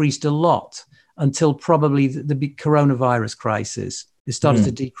decreased a lot until probably the big coronavirus crisis. It started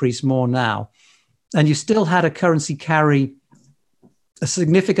to decrease more now. And you still had a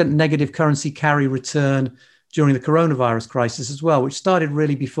significant negative currency carry return during the coronavirus crisis as well, which started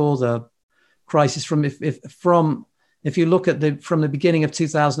really before the crisis. If you look at from the beginning of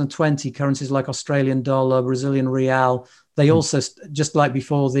 2020, currencies like Australian dollar, Brazilian real, they also, just like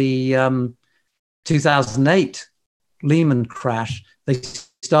before the 2008 Lehman crash, they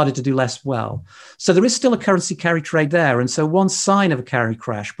started to do less well. So there is still a currency carry trade there. And so one sign of a carry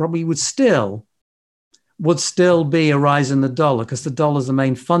crash probably would still be a rise in the dollar, because the dollar is the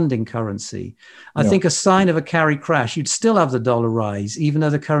main funding currency. I think a sign of a carry crash, you'd still have the dollar rise, even though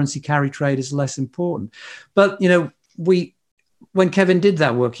the currency carry trade is less important. But, when Kevin did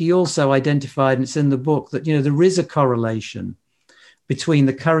that work, he also identified, and it's in the book, that, there is a correlation between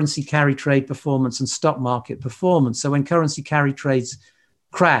the currency carry trade performance and stock market performance. So when currency carry trades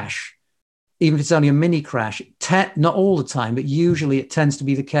crash, even if it's only a mini crash, not all the time, but usually it tends to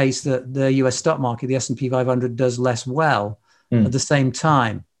be the case that the US stock market, the S&P 500, does less well at the same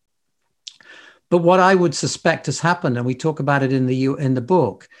time. But what I would suspect has happened, and we talk about it in the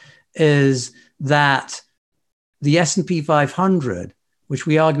book, is that the S&P 500, which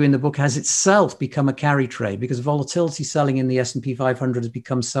we argue in the book, has itself become a carry trade, because volatility selling in the S&P 500 has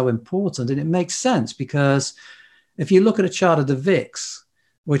become so important. And it makes sense, because if you look at a chart of the VIX,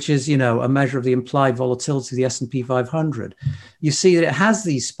 which is, a measure of the implied volatility of the S&P 500, you see that it has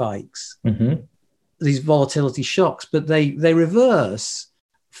these spikes, these volatility shocks, but they reverse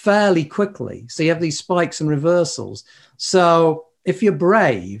fairly quickly. So you have these spikes and reversals. So if you're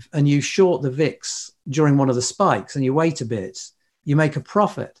brave and you short the VIX during one of the spikes and you wait a bit, you make a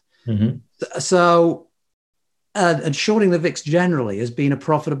profit. So, and shorting the VIX generally has been a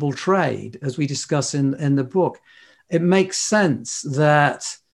profitable trade, as we discuss in the book. It makes sense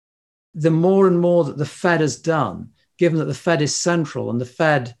that the more and more that the Fed has done, given that the Fed is central, and the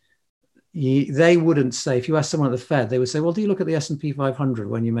Fed, they wouldn't say, if you ask someone at the Fed, they would say, well, do you look at the S&P 500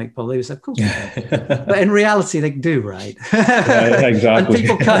 when you make policy? They would say, of course we do. But in reality, they do, right? Exactly. And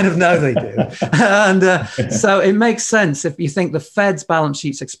people kind of know they do. And so it makes sense if you think the Fed's balance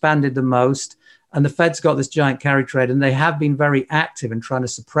sheet's expanded the most, and the Fed's got this giant carry trade, and they have been very active in trying to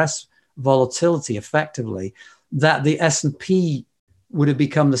suppress volatility effectively, that the S&P would have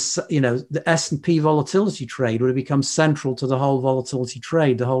become the S&P volatility trade would have become central to the whole volatility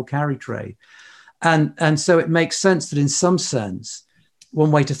trade, the whole carry trade. And so it makes sense that in some sense,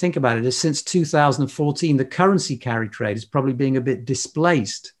 one way to think about it is since 2014, the currency carry trade is probably being a bit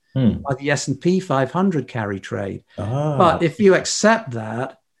displaced by the S&P 500 carry trade. But if you accept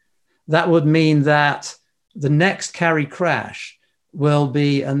that, that would mean that the next carry crash will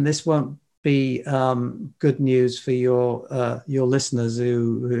be, and this won't be good news for your listeners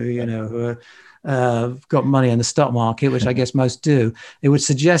who have got money in the stock market, which I guess most do. It would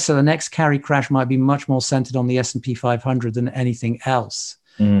suggest that the next carry crash might be much more centered on the S&P 500 than anything else.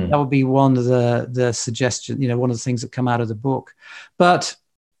 That would be one of the suggestion, one of the things that come out of the book. But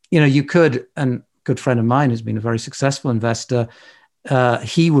you could, and a good friend of mine who's been a very successful investor,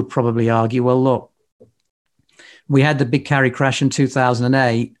 he would probably argue, well, look, we had the big carry crash in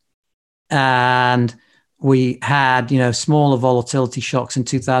 2008, and we had, smaller volatility shocks in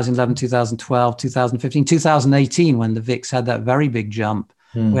 2011, 2012, 2015, 2018, when the VIX had that very big jump.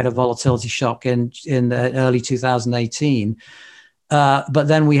 We had a volatility shock in early 2018. But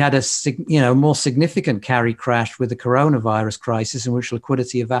then we had a more significant carry crash with the coronavirus crisis, in which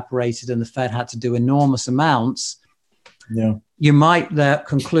liquidity evaporated and the Fed had to do enormous amounts. Yeah. You might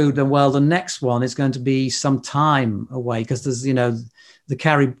conclude that, well, the next one is going to be some time away, because there's, the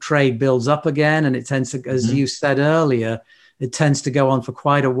carry trade builds up again, and it tends to, as you said earlier, it tends to go on for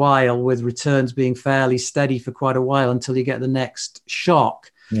quite a while, with returns being fairly steady for quite a while until you get the next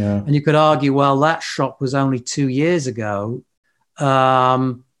shock. Yeah. And you could argue, well, that shock was only 2 years ago. We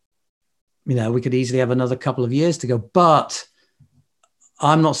could easily have another couple of years to go, but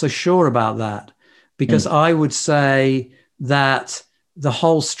I'm not so sure about that, because I would say that the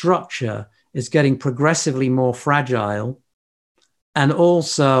whole structure is getting progressively more fragile, and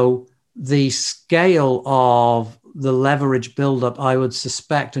also the scale of the leverage buildup, I would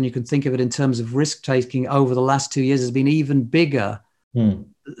suspect, and you can think of it in terms of risk taking over the last 2 years, has been even bigger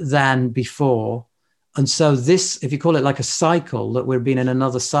than before. And so this, if you call it like a cycle, that we've been in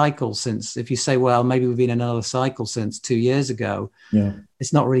another cycle since, if you say, well, maybe we've been in another cycle since 2 years ago,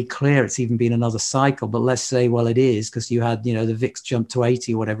 it's not really clear it's even been another cycle. But let's say, well, it is, because you had, the VIX jumped to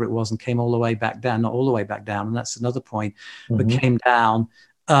 80 or whatever it was and came all the way back down, not all the way back down. And that's another point, but came down.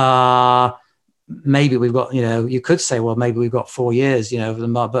 Maybe we've got, you could say, well, maybe we've got 4 years,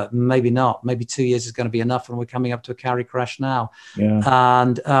 but maybe not. Maybe 2 years is going to be enough, and we're coming up to a carry crash now.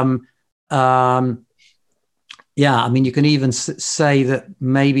 And, you can even say that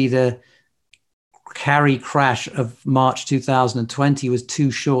maybe the carry crash of March 2020 was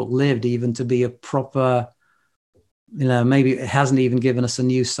too short-lived even to be a proper, maybe it hasn't even given us a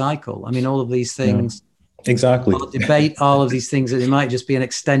new cycle. I mean, all of these things. Exactly. Debate all of these things, that it might just be an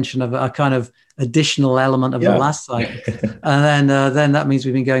extension of a kind of additional element of the last cycle. And then that means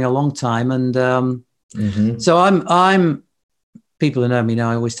we've been going a long time. And so I'm people who know me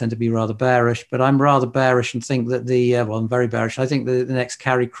now, I always tend to be rather bearish, but I'm rather bearish and think that I'm very bearish. I think that the next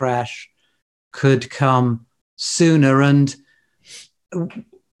carry crash could come sooner. And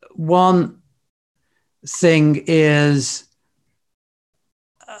one thing is,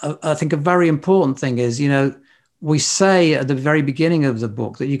 I think a very important thing is, we say at the very beginning of the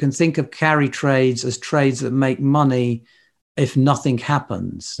book that you can think of carry trades as trades that make money if nothing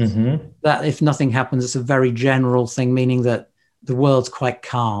happens. That if nothing happens, it's a very general thing, meaning that the world's quite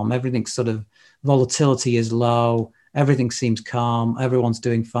calm. Everything's sort of, volatility is low. Everything seems calm. Everyone's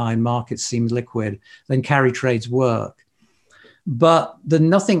doing fine. Markets seem liquid. Then carry trades work. But the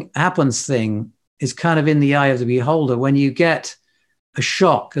nothing happens thing is kind of in the eye of the beholder. When you get a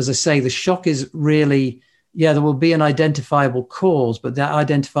shock, as I say, the shock is really, there will be an identifiable cause, but that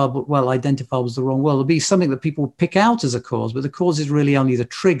identifiable is the wrong word. It'll be something that people pick out as a cause, but the cause is really only the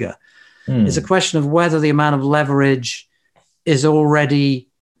trigger. It's a question of whether the amount of leverage is already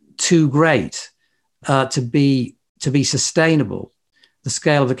too great to be sustainable. The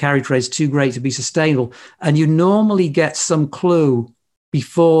scale of the carry trade is too great to be sustainable. And you normally get some clue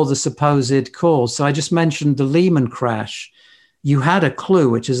before the supposed cause. So I just mentioned the Lehman crash. You had a clue,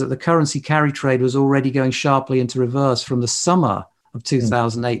 which is that the currency carry trade was already going sharply into reverse from the summer of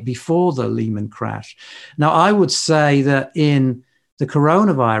 2008, before the Lehman crash. Now, I would say that in the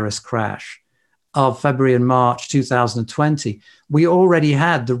coronavirus crash of February and March 2020, we already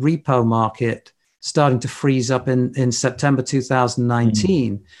had the repo market starting to freeze up in September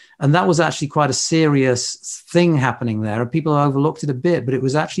 2019. And that was actually quite a serious thing happening there. And people overlooked it a bit, but it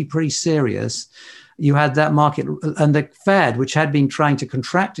was actually pretty serious. You had that market, and the Fed, which had been trying to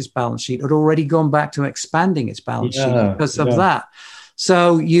contract its balance sheet, had already gone back to expanding its balance sheet because of that.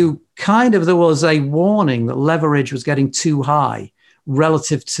 So there was a warning that leverage was getting too high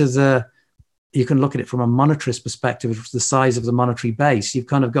relative to the you can look at it from a monetarist perspective, the size of the monetary base. You've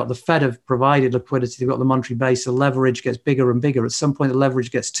kind of got the Fed have provided liquidity, they've got the monetary base, the leverage gets bigger and bigger. At some point, the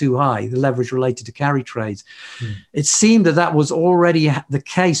leverage gets too high, the leverage related to carry trades. It seemed that was already the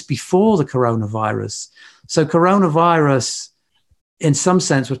case before the coronavirus. So coronavirus, in some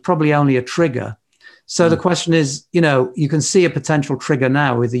sense, was probably only a trigger. So the question is, you can see a potential trigger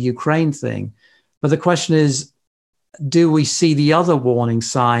now with the Ukraine thing, but the question is, do we see the other warning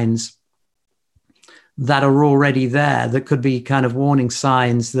signs that are already there that could be kind of warning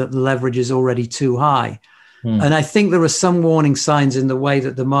signs that the leverage is already too high? And I think there are some warning signs in the way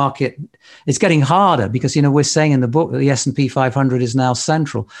that the market is getting harder because, we're saying in the book that the S&P 500 is now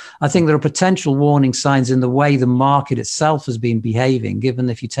central. I think there are potential warning signs in the way the market itself has been behaving, given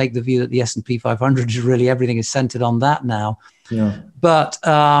if you take the view that the S&P 500 is really everything is centered on that now. Yeah. But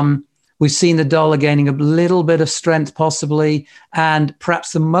we've seen the dollar gaining a little bit of strength possibly. And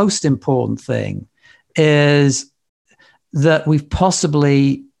perhaps the most important thing is that we've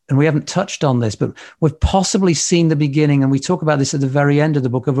possibly, and we haven't touched on this, but we've possibly seen the beginning, and we talk about this at the very end of the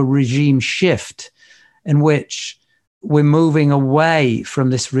book, of a regime shift in which we're moving away from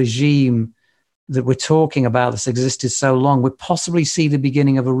this regime that we're talking about that's existed so long. We possibly see the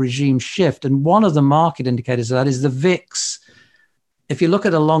beginning of a regime shift. And one of the market indicators of that is the VIX. If you look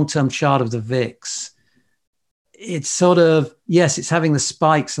at a long-term chart of the VIX, it's sort of, yes, it's having the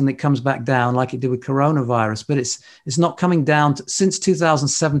spikes and it comes back down like it did with coronavirus, but it's not coming down since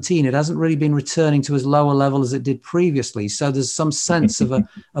 2017. It hasn't really been returning to as low a level as it did previously. So there's some sense of a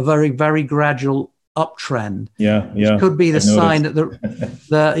very, very gradual uptrend. Which could be the sign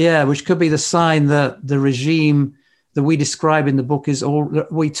that which could be the sign that the regime that we describe in the book is all.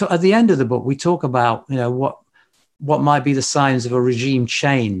 At the end of the book, we talk about what might be the signs of a regime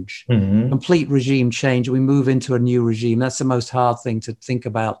change, complete regime change. We move into a new regime. That's the most hard thing to think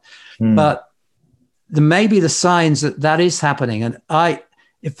about. But there may be the signs that is happening. And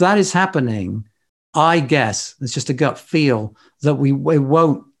if that is happening, I guess, it's just a gut feel, that it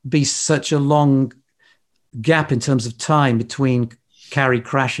won't be such a long gap in terms of time between carry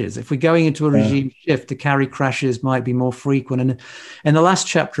crashes. If we're going into a regime shift, the carry crashes might be more frequent. And in the last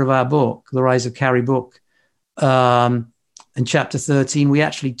chapter of our book, The Rise of Carry book, in chapter 13, we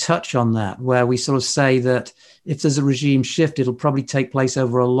actually touch on that, where we sort of say that if there's a regime shift, it'll probably take place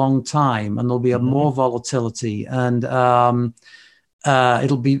over a long time, and there'll be more volatility, and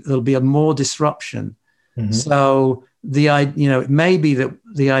there'll be a more disruption. So it may be that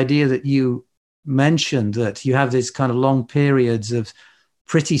the idea that you mentioned, that you have these kind of long periods of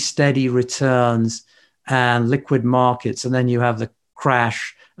pretty steady returns and liquid markets, and then you have the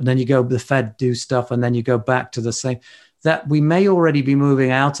crash, and then the Fed do stuff, and then you go back to the same, that we may already be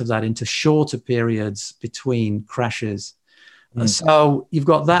moving out of that into shorter periods between crashes. So you've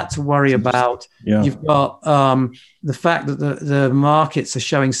got that to worry about. You've got the fact that the markets are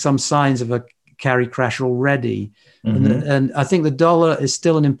showing some signs of a carry crash already. And I think the dollar is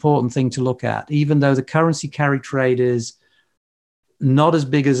still an important thing to look at, even though the currency carry trade is not as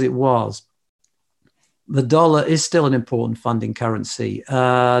big as it was. The dollar is still an important funding currency,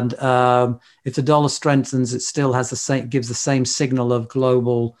 and if the dollar strengthens, it still has gives the same signal of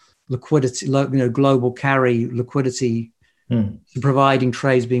global liquidity, global carry liquidity, providing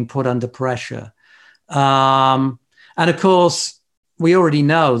trades being put under pressure. And of course, we already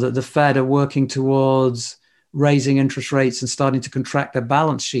know that the Fed are working towards raising interest rates and starting to contract their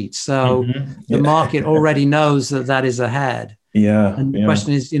balance sheets. So the market already knows that is ahead. And the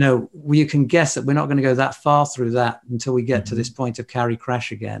question is, you can guess that we're not going to go that far through that until we get to this point of carry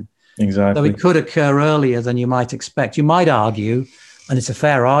crash again. Exactly. So it could occur earlier than you might expect. You might argue, and it's a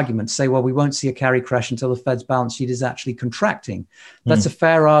fair argument, say, well, we won't see a carry crash until the Fed's balance sheet is actually contracting. That's a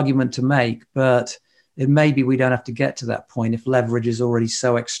fair argument to make, but it may be we don't have to get to that point if leverage is already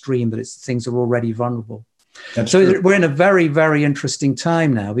so extreme that things are already vulnerable. We're in a very, very interesting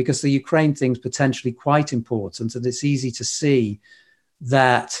time now, because the Ukraine thing's potentially quite important, and it's easy to see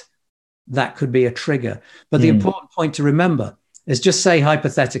that could be a trigger. But the important point to remember is, just say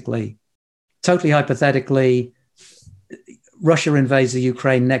totally hypothetically, Russia invades the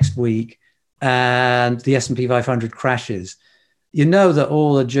Ukraine next week and the S&P 500 crashes. You know that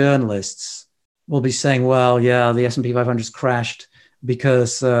all the journalists will be saying, well, yeah, the S&P 500's crashed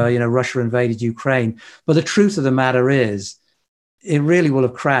because Russia invaded Ukraine. But the truth of the matter is, it really will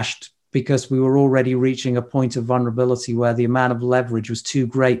have crashed because we were already reaching a point of vulnerability where the amount of leverage was too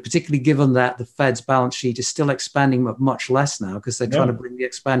great, particularly given that the Fed's balance sheet is still expanding, but much less now because they're trying to bring the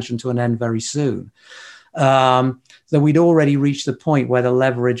expansion to an end very soon. That we'd already reached the point where the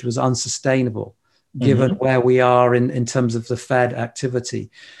leverage was unsustainable. given where we are in terms of the Fed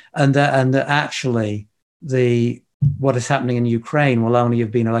activity, and that actually what is happening in Ukraine will only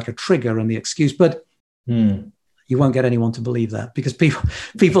have been like a trigger and the excuse. But you won't get anyone to believe that, because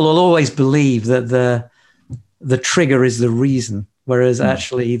people will always believe that the trigger is the reason, whereas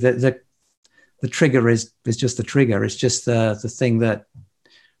actually the trigger is just the trigger. It's just the thing that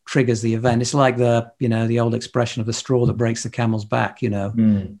triggers the event. It's like the old expression of the straw that breaks the camel's back.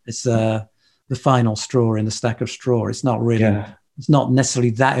 It's the final straw in the stack of straw. It's not really, it's not necessarily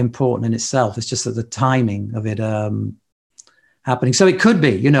that important in itself. It's just that the timing of it happening. So it could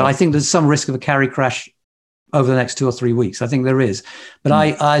be, I think there's some risk of a carry crash over the next 2 or 3 weeks. I think there is, but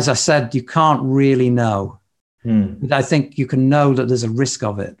as I said, you can't really know. But I think you can know that there's a risk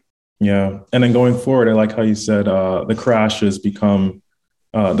of it. Yeah, and then going forward, I like how you said the crashes become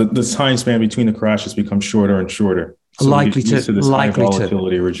the time span between the crashes becomes shorter and shorter. So likely to,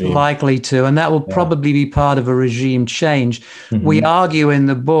 and that will probably be part of a regime change. We argue in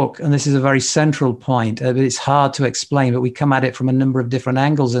the book, and this is a very central point, it's hard to explain, but we come at it from a number of different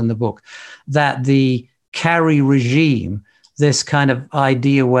angles in the book, that the carry regime, this kind of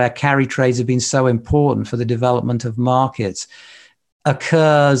idea where carry trades have been so important for the development of markets,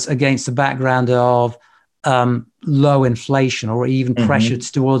 occurs against the background of low inflation or even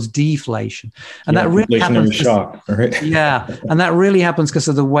pressures towards deflation. And that really happens. Shock, right? And that really happens because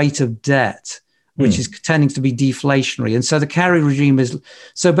of the weight of debt, which is tending to be deflationary. And so the carry regime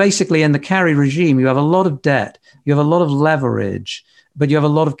so basically in the carry regime, you have a lot of debt, you have a lot of leverage, but you have a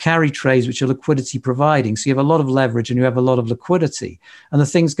lot of carry trades, which are liquidity providing. So you have a lot of leverage and you have a lot of liquidity. And the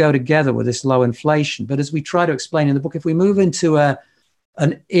things go together with this low inflation. But as we try to explain in the book, if we move into an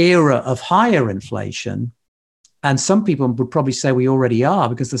era of higher inflation, and some people would probably say we already are,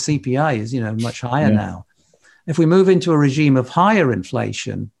 because the CPI is, much higher now. If we move into a regime of higher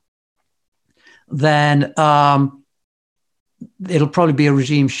inflation, then it'll probably be a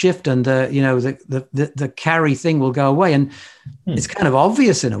regime shift, and the carry thing will go away. And it's kind of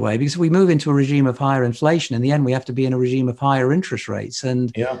obvious in a way, because if we move into a regime of higher inflation, in the end, we have to be in a regime of higher interest rates.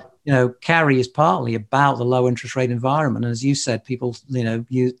 And carry is partly about the low interest rate environment. And as you said, people,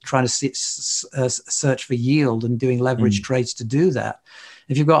 you trying to search for yield and doing leverage trades to do that.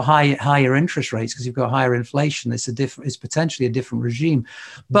 If you've got higher interest rates because you've got higher inflation, it's potentially a different regime.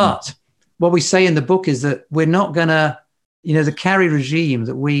 But what we say in the book is that we're not going to, the carry regime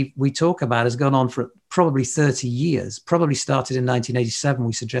that we talk about has gone on for probably 30 years, probably started in 1987,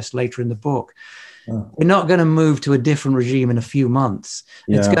 we suggest later in the book. We're not going to move to a different regime in a few months.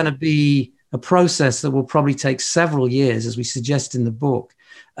 It's going to be a process that will probably take several years, as we suggest in the book.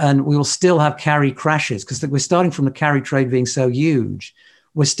 And we will still have carry crashes, because we're starting from the carry trade being so huge.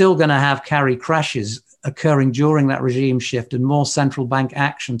 We're still going to have carry crashes occurring during that regime shift, and more central bank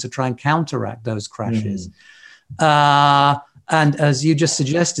action to try and counteract those crashes. And as you just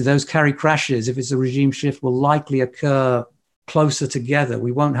suggested, those carry crashes, if it's a regime shift, will likely occur closer together.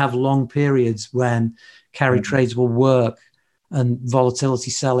 We won't have long periods when carry trades will work and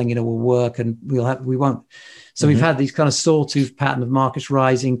volatility selling, will work, and we won't. So we've had these kind of sawtooth pattern of markets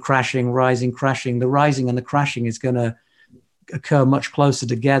rising, crashing, rising, crashing. The rising and the crashing is going to occur much closer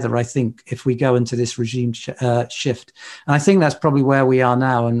together, I think, if we go into this regime shift. And I think that's probably where we are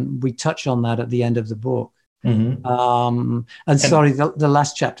now. And we touch on that at the end of the book. And sorry, the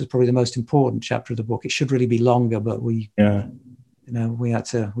last chapter is probably the most important chapter of the book. It should really be longer, but we had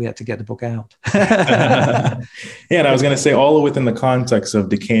to get the book out. And I was going to say, all within the context of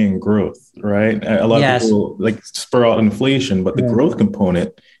decaying growth, right? A lot of people spur out inflation, but the growth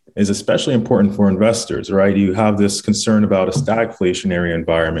component is especially important for investors, right? You have this concern about a stagflationary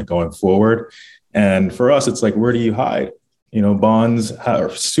environment going forward. And for us, it's like, where do you hide? Bonds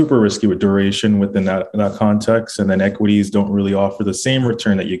are super risky with duration within that context. And then equities don't really offer the same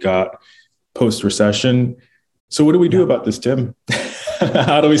return that you got post-recession. So what do we do about this, Tim?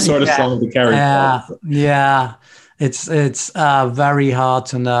 How do we sort of solve the carry? It's very hard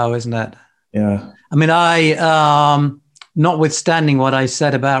to know, isn't it? Yeah. I mean, notwithstanding what I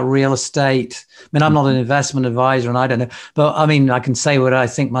said about real estate, I mean, I'm not an investment advisor and I don't know, but I mean, I can say what I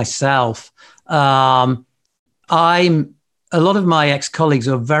think myself. A lot of my ex-colleagues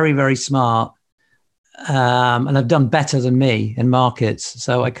are very, very smart and have done better than me in markets.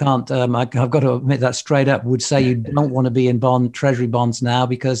 So I can't, I've got to admit that straight up, would say you don't want to be in treasury bonds now,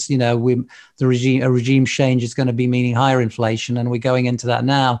 because, a regime change is going to be meaning higher inflation, and we're going into that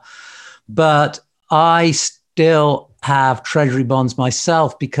now. But I still have treasury bonds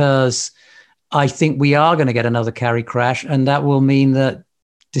myself, because I think we are going to get another carry crash. And that will mean that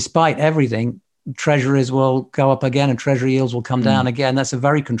despite everything, treasuries will go up again and treasury yields will come down again. That's a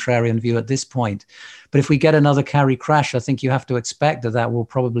very contrarian view at this point. But if we get another carry crash, I think you have to expect that will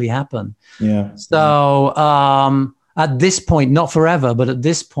probably happen. Yeah. So at this point, not forever, but at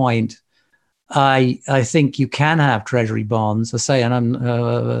this point, I think you can have treasury bonds. I say, and I'm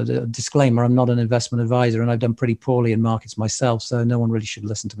a disclaimer, I'm not an investment advisor, and I've done pretty poorly in markets myself, so no one really should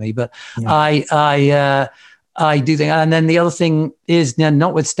listen to me. But yeah. I do think, and then the other thing is,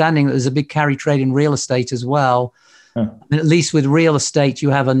 notwithstanding that there's a big carry trade in real estate as well. I mean, at least with real estate, you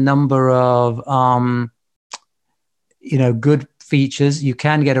have a number of, good features. You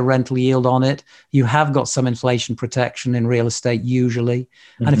can get a rental yield on it. You have got some inflation protection in real estate usually.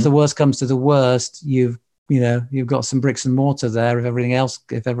 Mm-hmm. And if the worst comes to the worst, you've got some bricks and mortar there if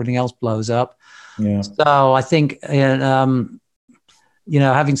everything else blows up. Yeah. So I think, having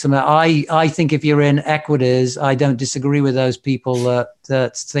some, I think if you're in equities, I don't disagree with those people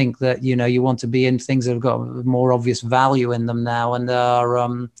that think that, you want to be in things that have got more obvious value in them now and are,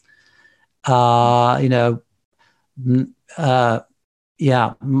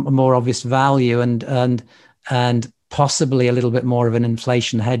 more obvious value and possibly a little bit more of an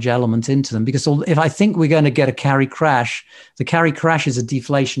inflation hedge element into them. Because if I think we're going to get a carry crash, the carry crash is a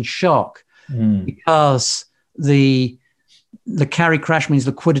deflation shock because the carry crash means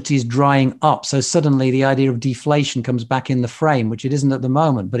liquidity is drying up. So suddenly the idea of deflation comes back in the frame, which it isn't at the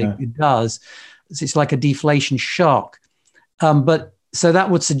moment, but it does. It's like a deflation shock. But so that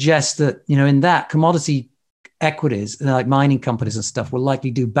would suggest that, in that commodity equities, like mining companies and stuff, will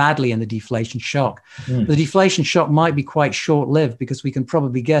likely do badly in the deflation shock. The deflation shock might be quite short-lived because we can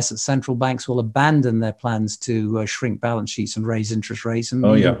probably guess that central banks will abandon their plans to shrink balance sheets and raise interest rates. And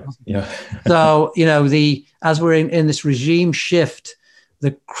so, as we're in this regime shift,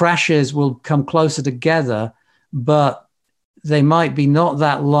 the crashes will come closer together, but they might be not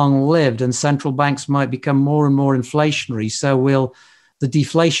that long-lived, and central banks might become more and more inflationary. So the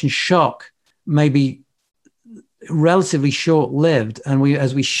deflation shock may be relatively short-lived, and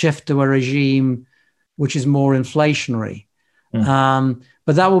as we shift to a regime which is more inflationary.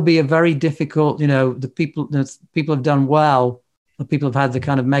 But that will be a very difficult, the people have done well, the people have had the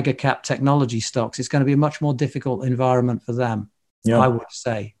kind of mega cap technology stocks. It's going to be a much more difficult environment for them, I would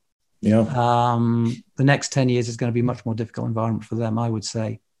say. The next 10 years is going to be a much more difficult environment for them, I would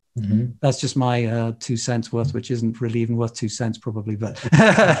say. Mm-hmm. That's just my 2 cents worth, which isn't really even worth 2 cents probably, but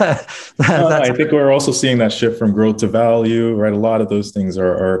I think we're also seeing that shift from growth to value, right? A lot of those things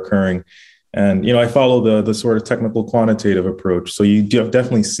are occurring. And, I follow the sort of technical quantitative approach. So you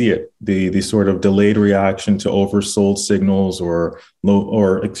definitely see it, the sort of delayed reaction to oversold signals or low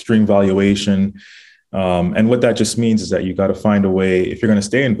or extreme valuation. And what that just means is that you got to find a way, if you're going to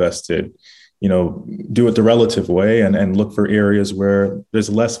stay invested, do it the relative way and look for areas where there's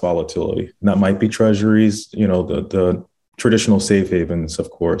less volatility. And that might be treasuries, the traditional safe havens, of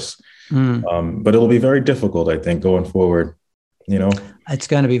course. But it'll be very difficult, I think, going forward. It's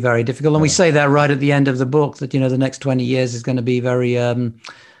going to be very difficult. And we say that right at the end of the book that, the next 20 years is going to be very,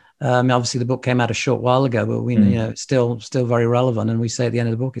 obviously the book came out a short while ago, but it's still very relevant. And we say at the end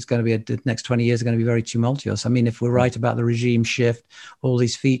of the book, it's going to be the next 20 years are going to be very tumultuous. I mean, if we're right about the regime shift, all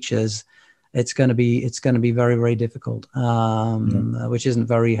these features, it's going to be very, very difficult, which isn't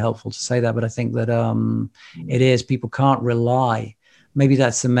very helpful to say that. But I think that it is. People can't rely. Maybe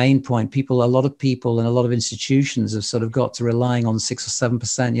that's the main point. A lot of people and a lot of institutions have sort of got to relying on 6 or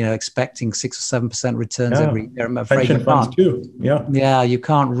 7%, expecting 6 or 7% returns every year. I'm afraid pension funds too. Yeah, you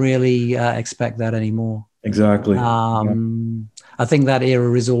can't really expect that anymore. Exactly. I think that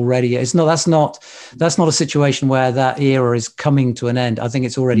era is already. That's not a situation where that era is coming to an end. I think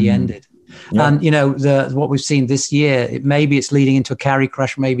it's already ended. Yeah. And what we've seen this year, maybe it's leading into a carry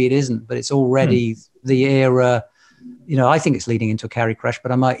crash, maybe it isn't, but it's already the era. I think it's leading into a carry crash,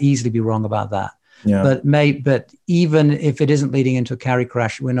 but I might easily be wrong about that. Yeah. But even if it isn't leading into a carry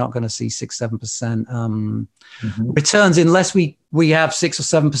crash, we're not going to see 6-7% returns unless we have 6 or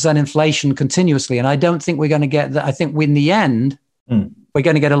 7% inflation continuously. And I don't think we're going to get that. I think in the end, we're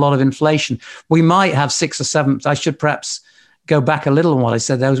going to get a lot of inflation. We might have 6 or 7. I should perhaps go back a little on what I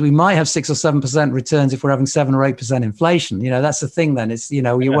said. There was we might have 6 or 7% returns if we're having 7 or 8% inflation. That's the thing. Then it's you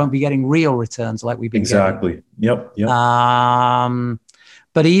won't be getting real returns like we've been getting. Yep.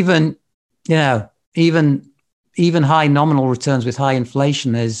 But even high nominal returns with high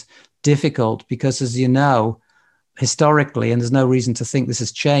inflation is difficult because, as you know, historically, and there's no reason to think this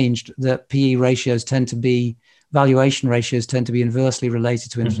has changed, that valuation ratios tend to be inversely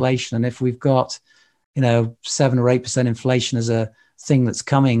related to inflation. And if we've got 7 or 8% inflation as a thing that's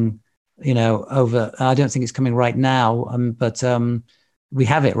coming, over. I don't think it's coming right now, but we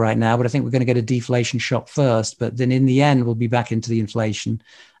have it right now, but I think we're going to get a deflation shock first. But then in the end, we'll be back into the inflation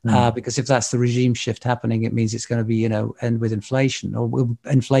because if that's the regime shift happening, it means it's going to be, end with inflation, or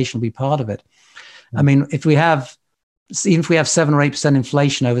inflation will be part of it. I mean, even if we have 7 or 8%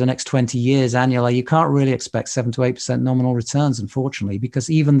 inflation over the next 20 years annually, you can't really expect 7 to 8% nominal returns, unfortunately, because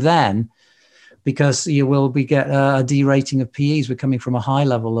even then, because you will get a derating of PEs, we're coming from a high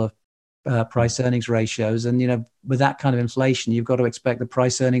level of price earnings ratios. And, with that kind of inflation, you've got to expect the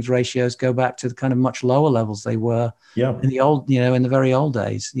price earnings ratios go back to the kind of much lower levels they were in the old, in the very old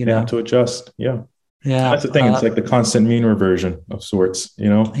days, to adjust. Yeah. Yeah. That's the thing. It's like the constant mean reversion of sorts,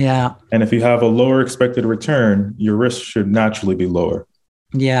 Yeah. And if you have a lower expected return, your risk should naturally be lower.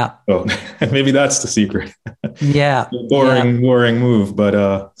 Yeah. Oh, maybe that's the secret. Yeah. boring move,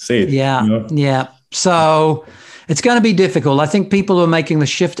 but safe. Yeah. Yeah. So it's going to be difficult. I think people who are making the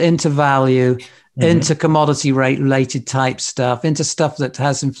shift into value, into commodity rate related type stuff, into stuff that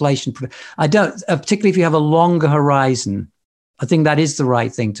has inflation. I don't, particularly if you have a longer horizon, I think that is the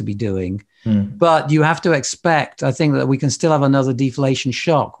right thing to be doing. But you have to expect, I think, that we can still have another deflation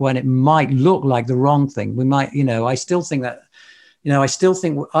shock when it might look like the wrong thing. We might, I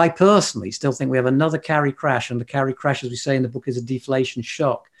personally still think we have another carry crash, and the carry crash, as we say in the book, is a deflation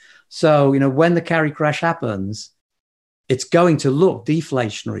shock. So, when the carry crash happens, it's going to look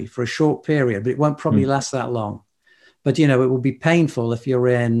deflationary for a short period, but it won't probably last that long. But, it will be painful if you're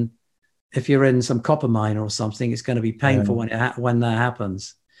in some copper mine or something. It's going to be painful when that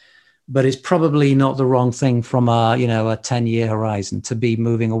happens. But it's probably not the wrong thing from a 10-year horizon to be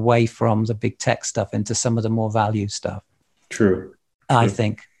moving away from the big tech stuff into some of the more value stuff. True. I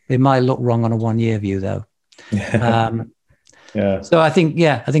think it might look wrong on a 1-year view, though. Yeah. So I think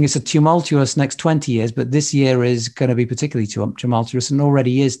it's a tumultuous next 20 years, but this year is going to be particularly tumultuous and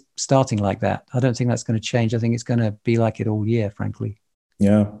already is starting like that. I don't think that's going to change. I think it's going to be like it all year, frankly.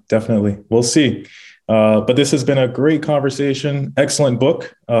 Yeah, definitely. We'll see. But this has been a great conversation. Excellent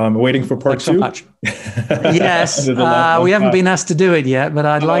book. Waiting for part 2. Thanks so much. Yes. We haven't been asked to do it yet, but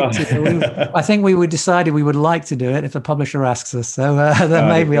I'd like to. I think we decided we would like to do it if the publisher asks us. So that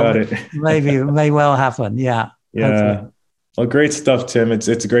may well happen. Yeah. Yeah. Hopefully. Well, great stuff, Tim.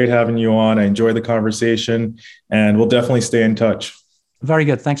 It's great having you on. I enjoyed the conversation, and we'll definitely stay in touch. Very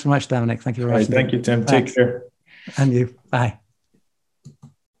good. Thanks so much, Dominic. Thank you very much. Thank you, Tim. Thanks. Take care. And you. Bye.